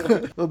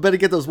 Well, better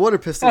get those water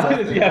pistols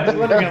out. Yeah, I was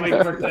wondering how we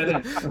can work that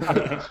in.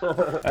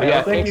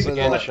 Yeah, thanks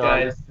again, much, Sean.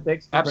 guys.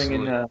 Thanks for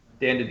bringing Dan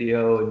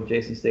DiDio and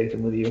Jason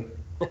Statham with you.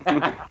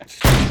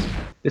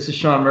 This is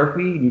Sean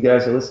Murphy. You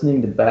guys are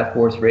listening to Bat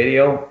Force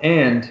Radio,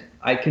 and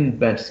I can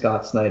bench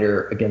Scott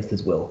Snyder against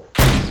his will.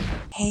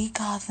 Hey,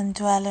 Gotham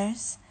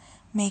dwellers.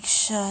 Make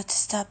sure to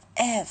stop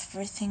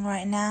everything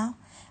right now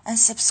and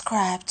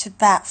subscribe to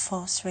Bat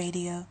Force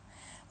Radio.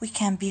 We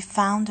can be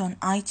found on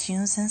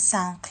iTunes and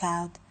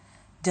SoundCloud.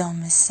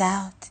 Don't miss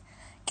out.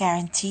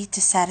 Guaranteed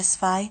to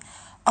satisfy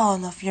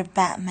all of your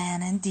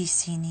Batman and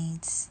DC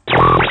needs.